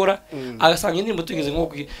akora ibyo akora, agasanga indirimbo tugeze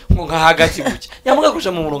nko nka hagati guke, yamuga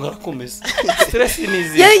kuja mu murongo arakomeza. Stress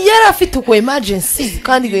nizi yari afite uko emergency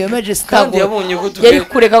kandi iyo emergency kandi yabonye ko yari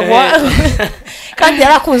kureka kwa kandi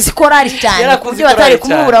yarakunze korari cyane kubyo batari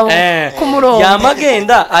kumubura ku murongo,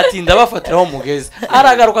 yamagenda atinda bafatiraho mugeze,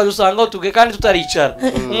 aragaruka dusanga tuge kandi tutaricara,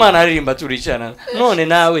 umwana aririmba turicarana. None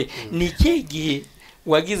nawe ni ikigihe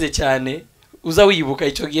wagize cyane uza wibuka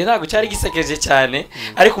icyo gihe ntabwo cyari gisekeje cyane,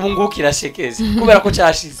 ariko ubu ngubu kirashekeje kubera ko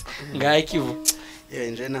cyashize ngahe kivu.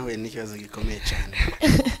 nje nawe n'ikibazo gikomeye cyane,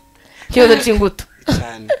 kibazo cy'ingutu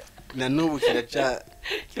cyane na n'ubu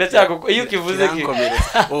kiracyako iyo kivuze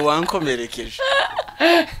wankomerekeje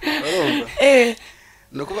urumva.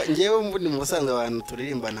 Nukuba ngewe mbundi mu busanzwe abantu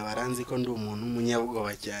turirimbana baranzi ko ndi umuntu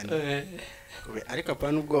umunyabwoba cyane, ariko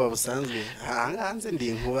apana ubwoba busanzwe hanze ndi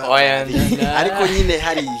inkuba, ariko nyine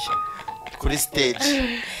hariya kuri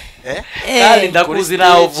stage kandi ndakuzi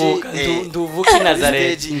nawe uvuka nduvuka i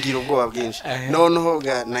Nazareth, stage ngira ubwoba bwinshi. Noneho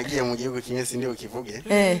nagiye mu gihugu kimwe sindi bukivuge,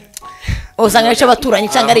 usanga ari cyo baturanye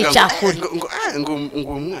cyangwa ari icyakuri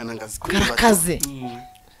ngo umwana karakaze.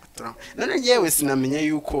 None ngewe sinamenya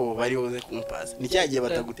yuko bari buze kumpaza, ni cyagiye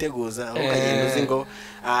bataguteguza ukagenda uzi ngo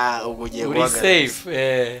ubwo ugiye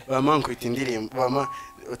guhagarara bamankwita indirimbo,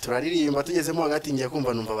 turaririmba tugezemo hagati ngiye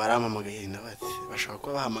kumva numva barampamagaye, bati bashaka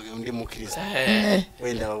kuba bahamagaye undi mukristo,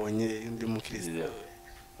 wenda babonye undi mukristo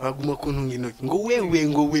baguma kuntunga intoki ngo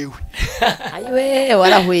wewe ayiwe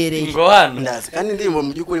warahwereye ngo hano ndazi. Kandi indirimbo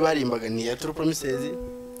mu by'ukuri barimbaga ni ya True Promises,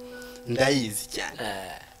 ndayizi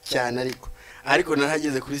cyane ariko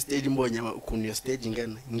narageze kuri stage mbonye ukuntu iyo stage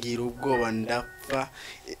ingana, ngira ubwoba ndapfa,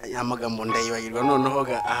 amagambo ndayibagirwa. Noneho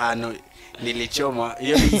ahantu nilichoma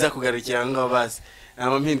iyo biza kugarukira ngo basi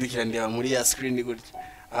mpindukira ndeba muri ya screen gutya,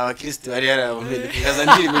 abakristo bari abahindukira za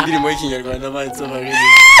ndirimbo y'ikinyarwanda bansoma ngene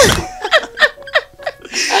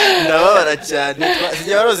ndababara cyane.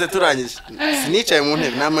 Sijya baroze turangije sinicaye mu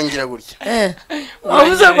ntebe namangira gutya,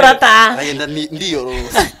 wabuze kurata agenda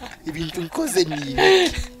ndiyorose ibintu nkoze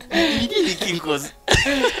ni kinkoze.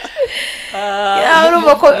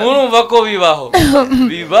 urumva ko bibaho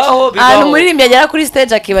ahantu umuririmbyi agera kuri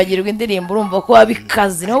stage akibagirwa indirimbo, urumva ko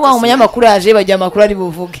wabikaze. niho wa umunyamakuru yaje bagiye amakuru ari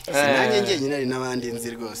buvuge, nanjye nyine ari n'abandi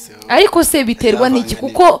nzi rwose. ariko se biterwa n'iki?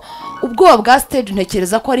 kuko ubwoba bwa stage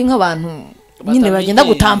ntekereza ko ari nk'abantu nyine bagenda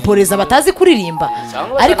gutamporeza batazi kuririmba,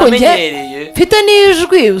 ariko nge mfite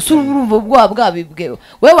n'ijwi urumva ubwoba bwabibwe.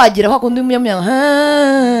 we wagira ko akundi umunyamya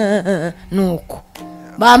nuko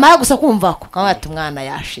bamara gusa kumva ko kandi umwana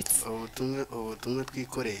yashitse. ubutumwa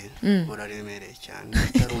twikoreye buraremereye cyane,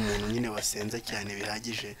 ari umuntu nyine wasenze cyane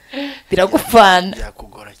bihagije biragufana,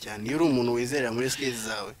 byakugora cyane. iyo uri umuntu wizerera muri skills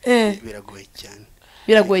zawe biragoye cyane,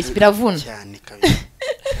 biravuna cyane kabisa.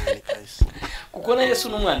 kuko na Yesu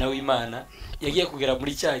n'umwana w'Imana yagiye kugera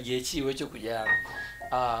muri cya gihe cyiwe cyo kujya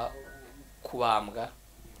kubambwa,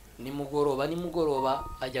 nimugoroba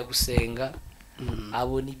ajya gusenga,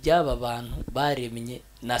 abona ibyaba abantu baremye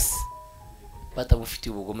nase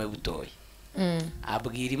batamufitiye ubugome butoye,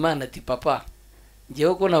 abwira Imana ati papa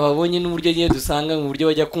ngewe ko nababonye n'uburyo ngiye dusanga mu buryo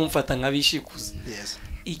bajya kumfata nk'abishikuza,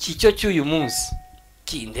 iki cyo cy'uyu munsi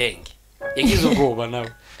kindenge. yagize ubwoba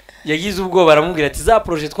nawe yagize ubwoba, aramubwira ati za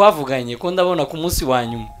project twavuganye ko ndabona ku munsi wa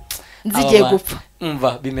nyuma nzigiye gupfa,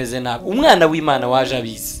 umva bimeze nabi. umwana w'Imana waje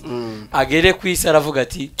abizi, agere ku isi aravuga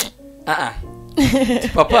ati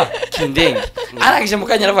papa kindenge, arangije mu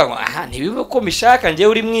kanya aravuga ngo ntibibe ko mishaka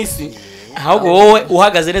ngewe uri mu isi, ahubwo wowe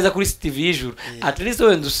uhagaze neza kuri TV y'ijuru, at least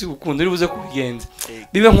wenda ukunda uri buze kubigenza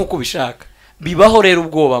bibe nk'uko bishaka. bibaho rero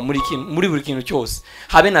ubwoba muri buri kintu cyose,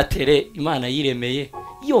 habe na tere Imana yiremeye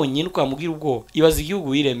yonyine ukamubwira ubwoba, ibaza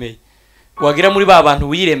igihugu yiremeye, wagira muri ba bantu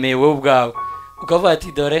wiremeye wowe ubwawe ukavuga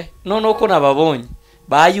ati dore noneho ko nababonye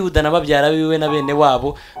ba Yuda nababyara biwe na bene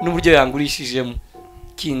wabo n'uburyo yangurishijemo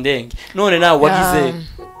kindenge, none nawe wagize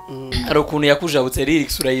ari ukuntu yakujabutse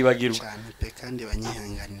lyrics urayibagirwa cyane pe, kandi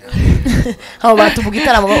banyihanganira abo batuvuga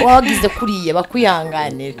itaramo wagize kuriye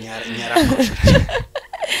bakwihanganira.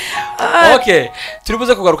 Okay,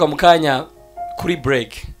 turibuze kugaruka mu kanya kuri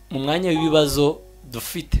break, mu mwanya w'ibibazo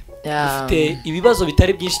dufite ufite ibibazo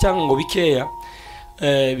bitari byinshi cyangwa ngo bikeya,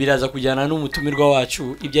 biraza kujyana n'umutumirwa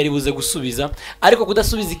wacu ibyo ari buze gusubiza, ariko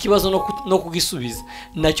kudasubiza ikibazo no kugisubiza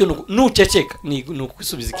nacyo nuceceka ni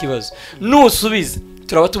ukusubiza ikibazo, nusubiza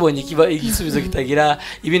turaba tubonye igisubizo kitagira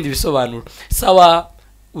ibindi bisobanuro. Sawa,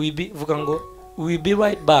 vuga ngo we be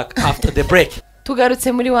right back after the break.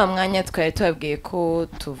 Tugarutse muri wa mwanya twari tubabwiye ko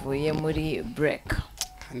tuvuye muri break.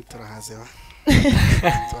 Turahazewa.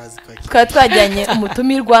 Twari twajyanye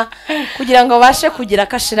umutumirwa kugira ngo babashe kugira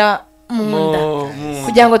akashira munda,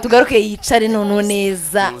 kugira ngo tugaruke yicare none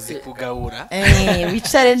neza, uzi kugabura,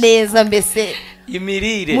 wicare neza, mbese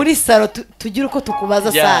imirire muri salo tugira uko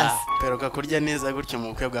tukubaza sasa. Peruka kurya neza gutyo mu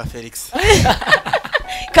bukwe bwa Felix.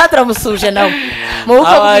 Katuramusuje nawe mu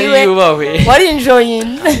bukwe bwiwe wari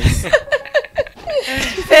enjoying.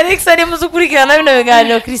 Felix ari muzukurikirana bino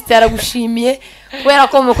biganiro, Christian aragushimiye kubera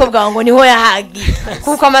ko mu bukwe bwawe ngo niho yahagi,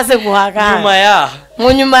 kuko amaze guhaga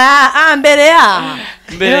nyuma ya mbere ya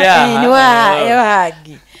niho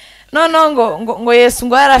yahagi. No ngo Yesu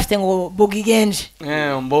ngo yarafite ngo bugigenje,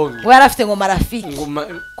 ngo yarafite ngo marafiki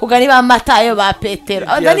kugani ba Matayo ba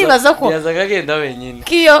Petero. Ndanibaza ko yazagagenda wenyine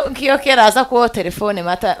kiyo keraza ko telefone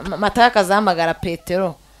Matayo akazahamagara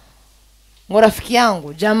Petero ngo rafiki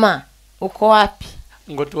yangu jamaa uko wapi,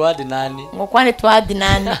 ngo tuwadi nani, ngo kwani tuwadi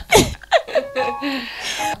nani.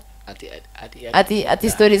 ati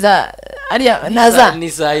story za ariya naza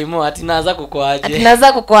nisaimo ati naza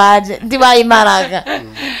kukwaje ndibayimaraga.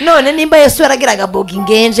 None nimba Yesu yaragiraga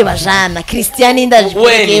bogingenje bajana, Christian indaje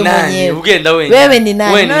wewe nani ugenda wewe ni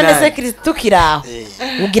nani? None se Kristo kiraho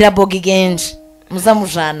ugira bogingenje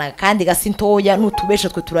muzamujana kandi gasintoya nutubesha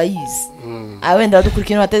twe turayizi, awenda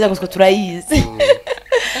badukurikira bateza gutwe turayizi.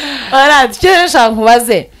 Cyo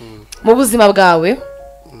nkubaze mu buzima bwawe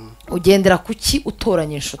ugendera kuki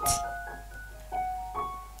utoranya inshuti?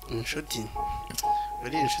 Inshuti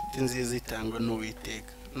bari inshuti nziza itangwa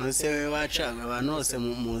n'Uwiteka. Nose wewe wacaga abantu bose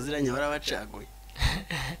muziranye barabacaguye.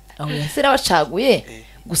 Aho yasira bacaguye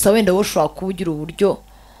gusa wenda wo ushobora kubugira uburyo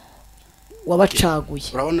wabacaguye.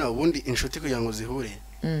 Urabona ubundi inshuti kugira ngo zihure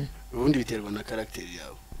ubundi biterwa na character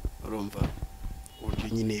yawe, urumva uburyo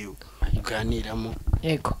nyine uganiramo,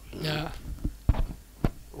 yego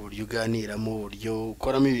uburyo uganiramo, uburyo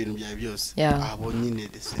ukoramo ibintu byawe byose, abo nyine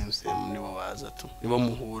the same nibo baza tu, nibo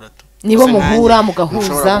muhura tu, nibo muhura mugahuza.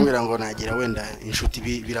 Ushobora kumbwira ngo nagira wenda inshuti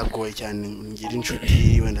biragoye cyane, ngira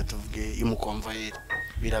inshuti wenda tuvuge y'umukomvayeri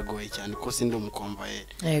biragoye cyane ko sindi umukomvayeri.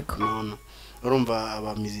 Yego none urumva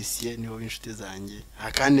aba musicien nibo b'inshuti zanjye,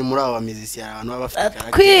 kandi muri aba musicien abantu baba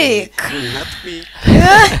bafite character natwe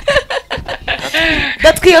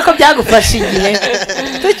datwiga ko byagufasha igihe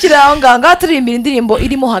tukiri aho ngaho turirimbira indirimbo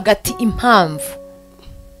irimo hagati impamvu,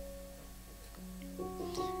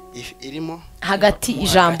 irimo hagati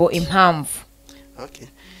ijambo impamvu. Okay,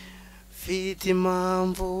 fite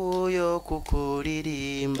impamvu yo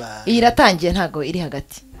kukuririmba. Iyi iratangiye ntago iri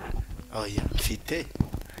hagati. Oya mfite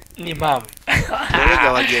ni impamvu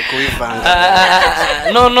rega bagiye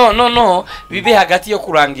kubivanga. No bibe hagati yo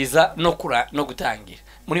kurangiza no gutangira.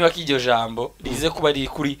 Muri wakijyo jambo rize kuba riri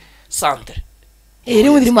kuri centre, iri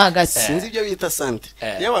muri hagati. Sinzi ibyo bita centre.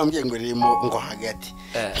 Iyo bambwiye ngo ririmo ngo hagati,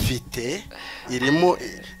 mfite irimo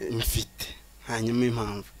mfite, hanyuma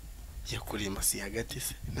impamvu yo kurimba si hagati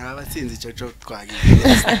se. Nabatsinze cyo twagiye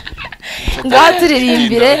ngaho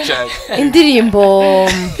turirimbire indirimbo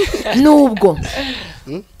nubwo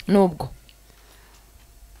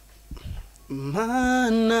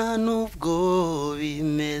Mana nubwo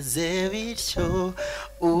bimeze bityo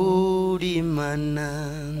uri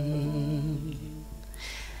Mana,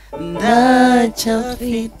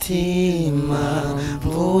 ndacyafite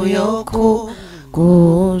impamvu yo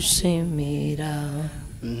kugushimira.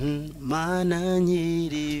 Mana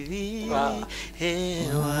nyiribi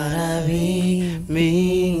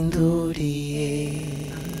warabiminduriye,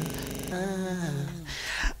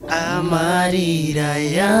 amarira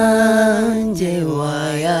yanjye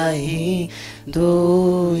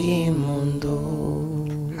wayahinduye impundu.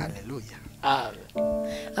 Haleluya.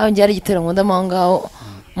 Aho njyari igitero nkunda mo ngaho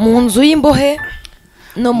mu nzu y'imbohe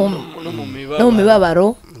no mu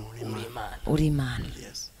mibabaro uri Imana.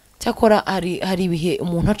 Cyakora hari ibihe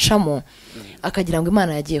umuntu acamo akagira ngo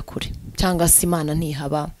Imana yagiye kure, cyangwa se Imana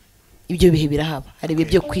ntihaba. Ibyo bihe birahaba, hari ibihe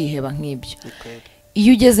byo kwiheba nk'ibyo.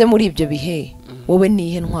 Iyo ugeze muri ibyo bihe wowe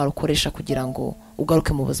nihe ntwaro ukoresha kugira ngo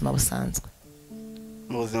ugaruke mu buzima busanzwe?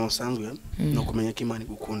 Mu buzima busanzwe no kumenya ko Imana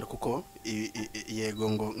igukunda, kuko yego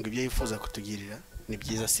ngo ibyo yifuza kutugirira ni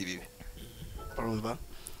byiza si bibi. Urumva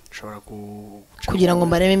ushobora kugira ngo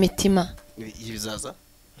mbareme imitima y'ibizaza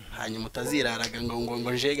hanyuma utaziraraga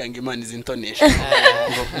ngo njega ngo Imana izintonesha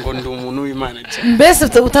ngo ndi umuntu w'Imana cyane mbese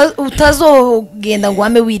utazogenda ngo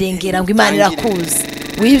wame wirengera ngo Imana irakuzi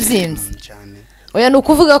wivyimbye cyane oya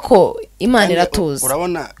nukuvuga ko Imana iratuzi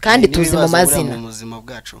urabona kandi tuzi mu mazina mu buzima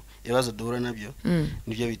bwacu ibibazo duhura nabyo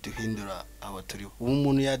nibyo bituhindura abo turi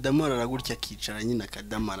umuntu yadamarara gutya akicara nyine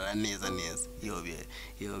akadamarara neza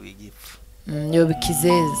iyo bigipfa yo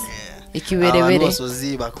bikizeze ikiberebere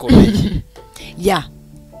abasozi bakomeye ya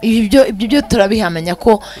ibyo turabihamanya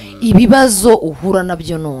ko ibibazo uhura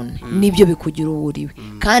nabyo none nibyo bikugira uburiwe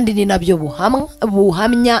kandi ni nabyo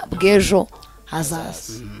buhamya bw'ejo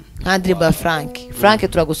hazaza kandi ba Frank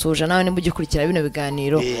turagusuje nawe nimba ugikurikira bino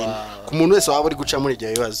biganiro ku muntu wese waba uri guca muri ibyo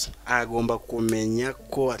bibazo agomba kumenya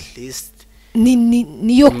ko at least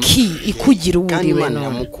niyo ki ikugira uburiwe none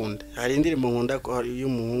yamukunda hari indirimbo nkunda ko hari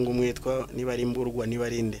y'umuhungu mwitwa niba ari imburwa niba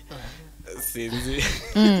ari nde sinzi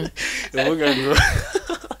uvuga ngo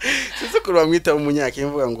sinzi ko bamwita umunyake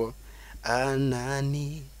mvuga ngo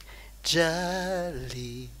anani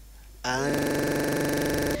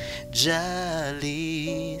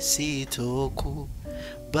jali sitoku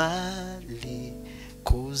bali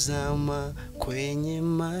kuzama kwenye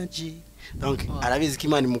maji donc arabizi ko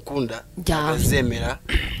Imana imukunda azemera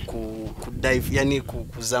kudive yani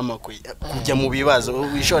kuzama kujya mu bibazo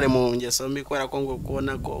wishore mu ngeso mbi kwera ko ngo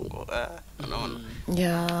kubona Kongo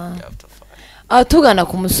tugana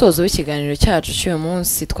ku musozo w'ikiganiro cyacu cy'uyu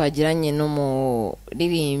munsi twagiranye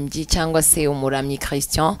n'umuririmbyi cyangwa se umuramyi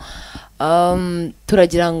Christian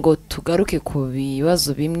turagira ngo tugaruke ku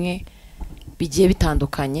bibazo bimwe bigiye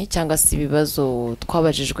bitandukanye cyangwa se ibibazo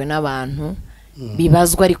twabajijwe n'abantu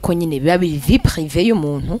bibazwa ariko nyine biba biri vie privée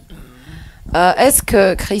y'umuntu est-ce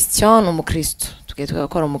que Christian umukristo tugiye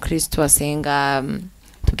tugakora umukristo asenga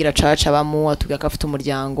tubwira caca bamu tugiye kafite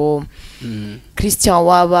umuryango Christian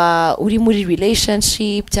waba uri muri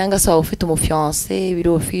relationship cyangwa se waba ufite umufiancé biri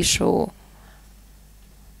official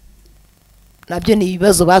nabyo ni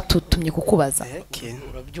ibibazo batutumye kukubaza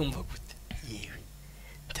urabyumva gute yewe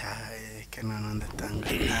kanana ndatanga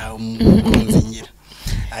nta umukunzi ngira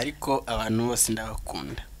ariko abantu bose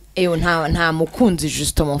ndabakunda nta mukunzi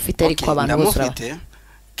justement ufite ariko abantu bose ndamufite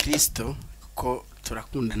Kristo ko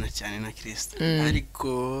turakundana cyane na Kristo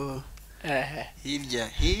ariko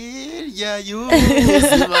hirya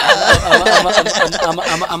y'ubuzima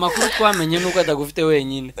amakuru twamenye nuko adagufite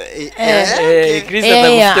wenyine Kristo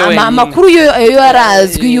adagufite wenyine amakuru yo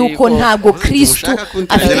arazwi yuko ntabwo Kristo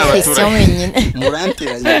afite Kristo wenyine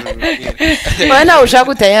muranteranya nawe ushaka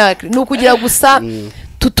gutanya ni ukugira gusa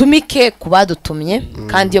tutumike kubadutumye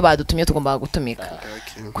kandi iyo badutumye tugomba gutumika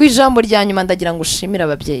ku ijambo rya nyuma ndagira ngo ushimire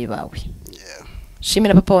ababyeyi bawe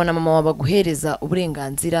shimira papa wawe na mama wawe baguhereza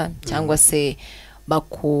uburenganzira cyangwa se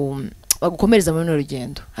bagukomereza muri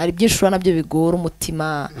rugendo hari byinshi urana nabyo bigora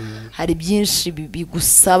umutima hari byinshi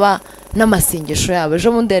bigusaba n'amasengesho yabo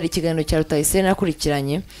ejo bundi hari ikiganiro cya Rutayisire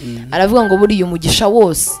nakurikiranye aravuga ngo buriya umugisha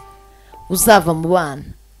wose uzava mu bana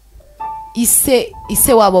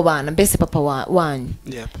ise wabo bana mbese papa wanyu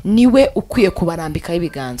niwe ukwiye kubarambikaho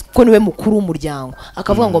ibiganza kuko niwe mukuru w'umuryango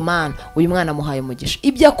akavuga ngo mana uyu mwana muhaye umugisha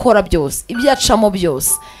ibyo akora byose ibyo acamo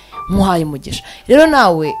byose muhaye umugisha rero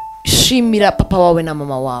nawe shimira papa wawe na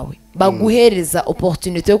mama wawe baguhereza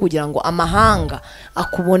opportunity yo kugira ngo amahanga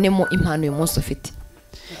akubonemo impano uyu munsi ufite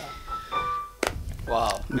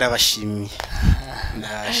ndabashimiye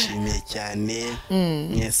cyane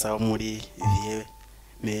mwese aho muri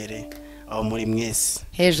mere aho muri mwese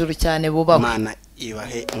hejuru cyane bubaho Imana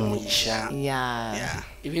ibahe umugisha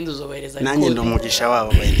ibindi uzobereza nanjye ndo umugisha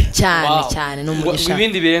wabo cyane n'umugisha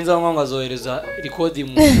ibindi birenze aho ngo azohereza record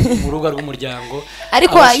mu rugo rw'umuryango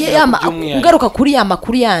ariko ngaruka kuri ya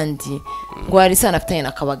makuru yandi ngo hari sana afitanye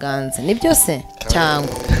na Kabaganza ni byose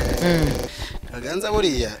cyangwa Kaganza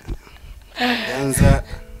buriya Kaganza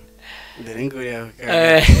ndere nguriya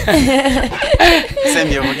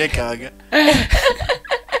semye muge kaga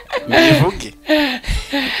mbivuge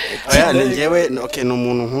oya njyewe ni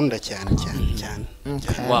umuntu nkunda cyane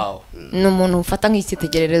wow ni umuntu ufata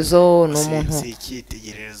nk'ikitegererezo ni umuntu si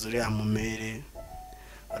ikitegererezo uri amumere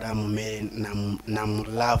na mu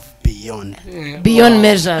love beyond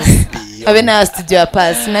measures habe na studio ya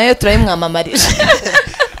Pass nayo turayimwamamarira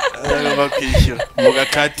bakwishyura mu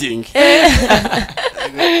gakating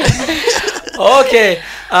okay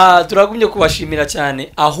turagumye kubashimira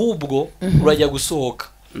cyane ahubwo urajya gusohoka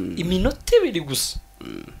iminota 2 gusa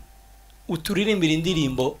uturirimbira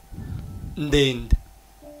indirimbo ndende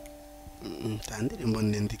indirimbo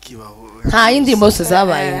ndende kibaho nta indirimbo zose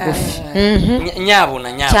zabaye ngufi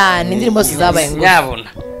nyabona cyane indirimbo zose zabaye ngufi nyabona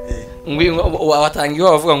watangiye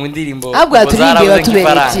bavuga ngo indirimbo ahubwo yaturimbiye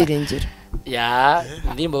batubereye ibyiringiro ya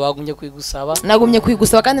indirimbo bagumye kwigusaba nagumye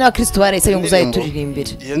kwigusaba kandi n'abakristo barayise ngo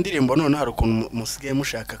uzayituririmbire. Iyo ndirimbo none hari ukuntu musigaye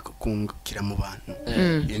mushaka kungukira mu bantu.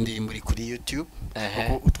 Iyo ndirimbo iri kuri YouTube.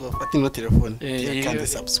 Kuko utwafata ino telefone kandi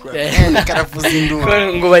subscribe. Karavuza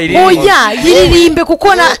induru. ngo bayiririmbe. Oya yiririmbe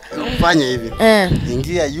kuko na fanye ibi.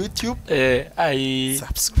 Ingia YouTube.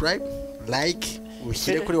 Subscribe, like,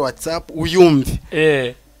 ushyire kuri WhatsApp uyumve.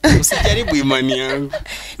 Usijaribu imani yangu.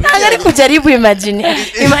 Ntabwo ari kujaribu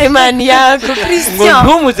imani yako Christian.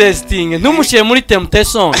 Ngo ntumutesting, ntumushire muri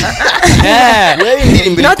temptation.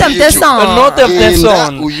 No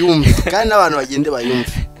temptation. Uyumve kandi abantu bagende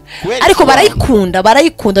bayumve. Ariko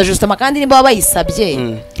barayikunda justement kandi nimba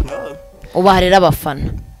bayisabye. Ubaharira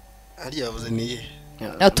abafana. Ari yavuze niye.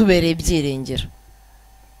 Atubereye ibyiringiro.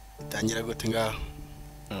 Tangira gute ngaho.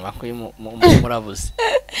 Bakuye murabuze.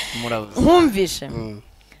 Nkumvishe.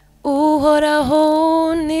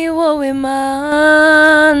 Uhoraho ni wowe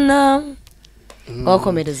Mana.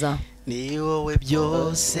 Wakomereza. Ni wowe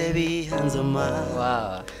byose bihanze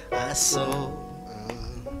amaso.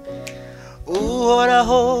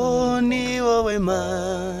 Uhoraho ni wowe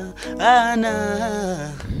Mana.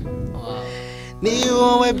 Ni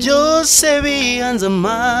wowe byose bihanze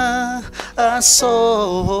amaso.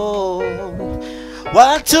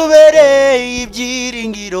 Watubereye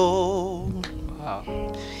ibyiringiro.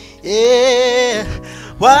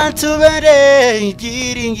 Watubereye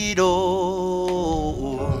ibyiringiro.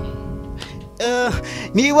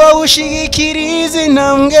 Ni wowe ushigikiriza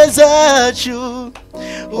intambwe zacu.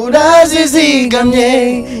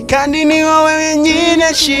 Urazizigamye kandi ni wowe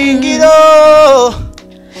wenyine shingiro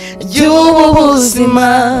ry'ubu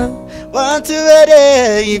buzima.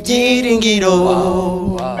 Watubereye ibyiringiro.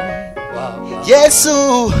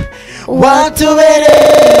 Yesu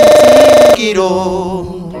watubereye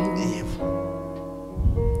ibyiringiro.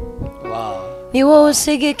 Ni wowe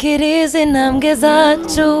ushigikiriza intambwe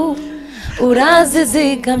zacu.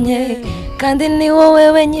 Urazizigamye kandi ni wowe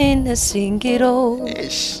wenyine shingiro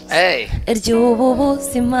ry'ubu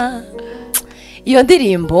buzima. Iyo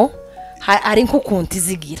ndirimbo ari nk'ukuntu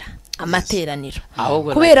izigira amateraniro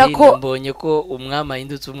kubera ko mbonye ko umwama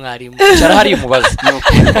yindutse umwarimu cyara hari umubaza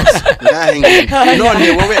none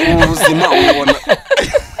wowe ubuzima ubona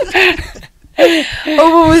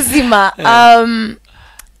ubuzima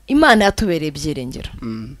Imana yatubereye ibyiringiro.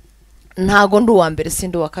 Ntago ndi uwa mbere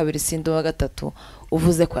sindi uwa kabiri sindi uwa gatatu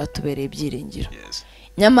uvuze ko yatubereye ibyiringiro.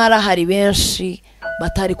 Nyamara hari benshi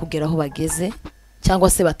batari kugera aho bageze cyangwa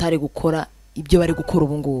se batari gukora ibyo bari gukora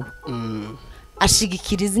ubu ngubu.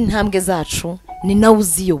 Ashigikiriza intambwe zacu ni nawe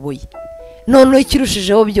uziyoboye. None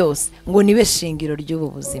ikirushijeho byose ngo nibe shingiro ry'ubu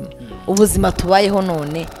buzima. Ubuzima tubayeho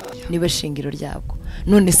none nibe shingiro ryabwo.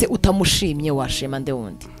 None se utamushimye washima nde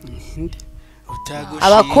wundi?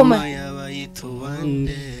 Abakoma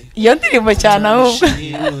iyo ndirimbo cyane ahubwo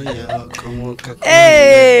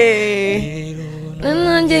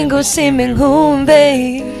nanjye ngushime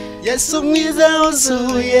nkumbe Yesu mwiza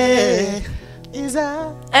uzuye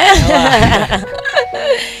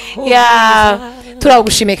ya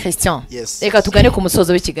turagushimiye Christian. Reka tugane ku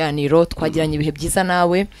musozo w'ikiganiro. Twagiranye ibihe byiza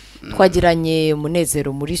nawe, twagiranye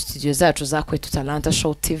umunezero muri studio zacu za Kwetu Talanta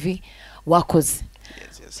Show TV. Wakoze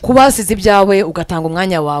kubasize ibyawe ugatanga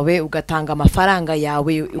umwanya wawe ugatanga amafaranga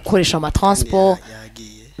yawe ukoresha ama transport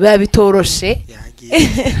biba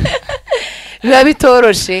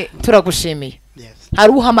bitoroshe turagushimiye.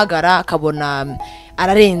 Hari uhamagara akabona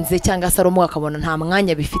ararenze cyangwa se aromo akabona nta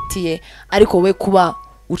mwanya bifitiye, ariko we kuba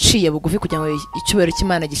uciye bugufi kugira ngo icyubero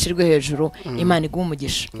cy'Imana gishirwe hejuru. Imana Iguhe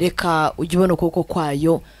Umugisha. Reka ujye ubona ukuboko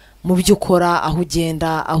kwayo mu byo ukora, aho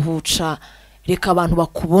ugenda, aho uca. Reka abantu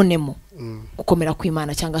bakubonemo gukomera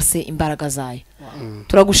kw'Imana cyangwa se imbaraga zayo.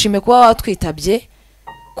 Turagushimiye kuba watwitabye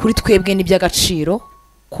kuri twebwe n'iby'agaciro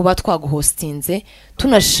kuba twaguhostinze.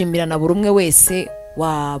 Tunashimira na buri umwe wese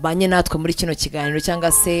wabanye natwe muri kino kiganiro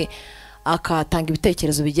cyangwa se akatanga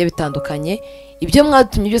ibitekerezo bigiye bitandukanye. Ibyo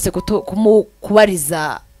mwatumye byose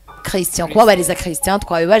kubariza Christian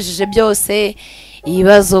twabibajije byose.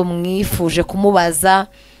 Ibibazo mwifuje kumubaza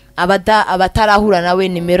abatarahura nawe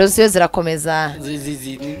nimero ziyo zirakomeza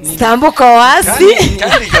zitambuka hasi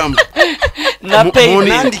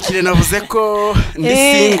munandikire navuze ko ndi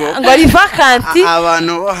single ngo ari vacanti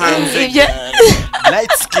abantu bo hanze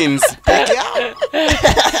light skins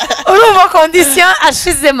urumva condition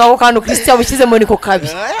ashizemo ako kantu Christian bushyizemo niko kabi.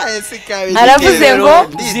 Aravuze ngo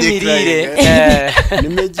zimirire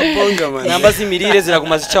nimejiponga man namba zimirire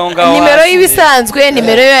ziragumaza cyaho ngaho. Nimero y'ibisanzwe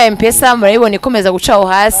nimero ya M-Pesa murayibona ikomeza gucaho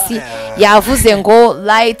hasi. yavuze ngo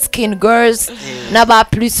light skin girls n'aba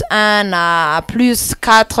 +1 na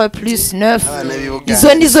 +4 +9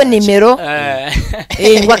 izo nizo nimero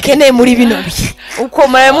ngo akeneye muri bino bihe uko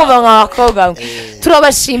mwumva nk'abakobwa.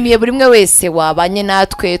 Turabashimiye buri mwe wese wabanye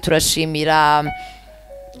natwe, turashimira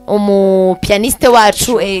umupianiste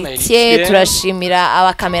wacu Etienne, turashimira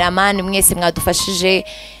abakameramani mwese mwadufashije,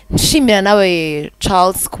 nshimira nawe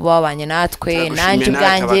Charles kuba wabanye natwe, nanjye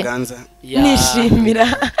ubwanjye nishimira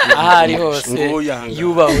ahari hose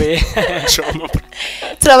yubawe.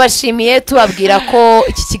 Turabashimiye tubabwira ko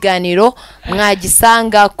iki kiganiro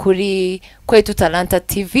mwagisanga kuri Kwetu Talanta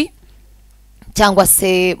TV cyangwa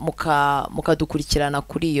se mukadukurikirana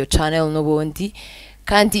kuri iyo channel n'ubundi,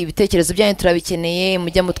 kandi ibitekerezo byanyu turabikeneye,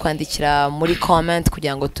 mujya mutwandikira muri comment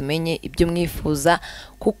kugira ngo tumenye ibyo mwifuza,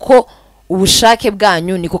 kuko ubushake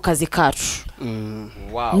bwanyu niko kazi kacu.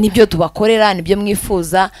 Nibyo tubakorera, nibyo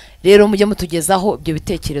mwifuza, rero mujye mutugezaho ibyo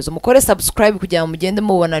bitekerezo, mukore subscribe kugira ngo mugende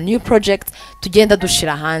mubona new project tugenda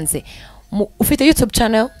dushira hanze. Ufite YouTube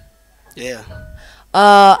channel?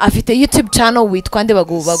 Afite YouTube channel witwa nde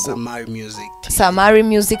Samari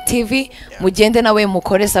Music TV. Mugende nawe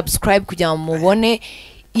mukore subscribe kugira ngo mubone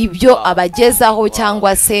ibyo abagezaho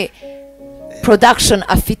cyangwa se production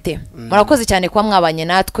afite. Murakoze cyane kuba mwabanye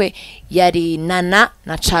natwe. Yari Nana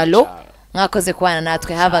na Chalo, mwakoze kubana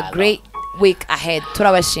natwe. Have a great week ahead.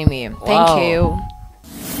 Turabashimiye. Thank you.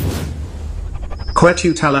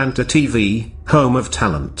 Kwetu Talanta TV, home of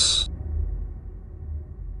talents.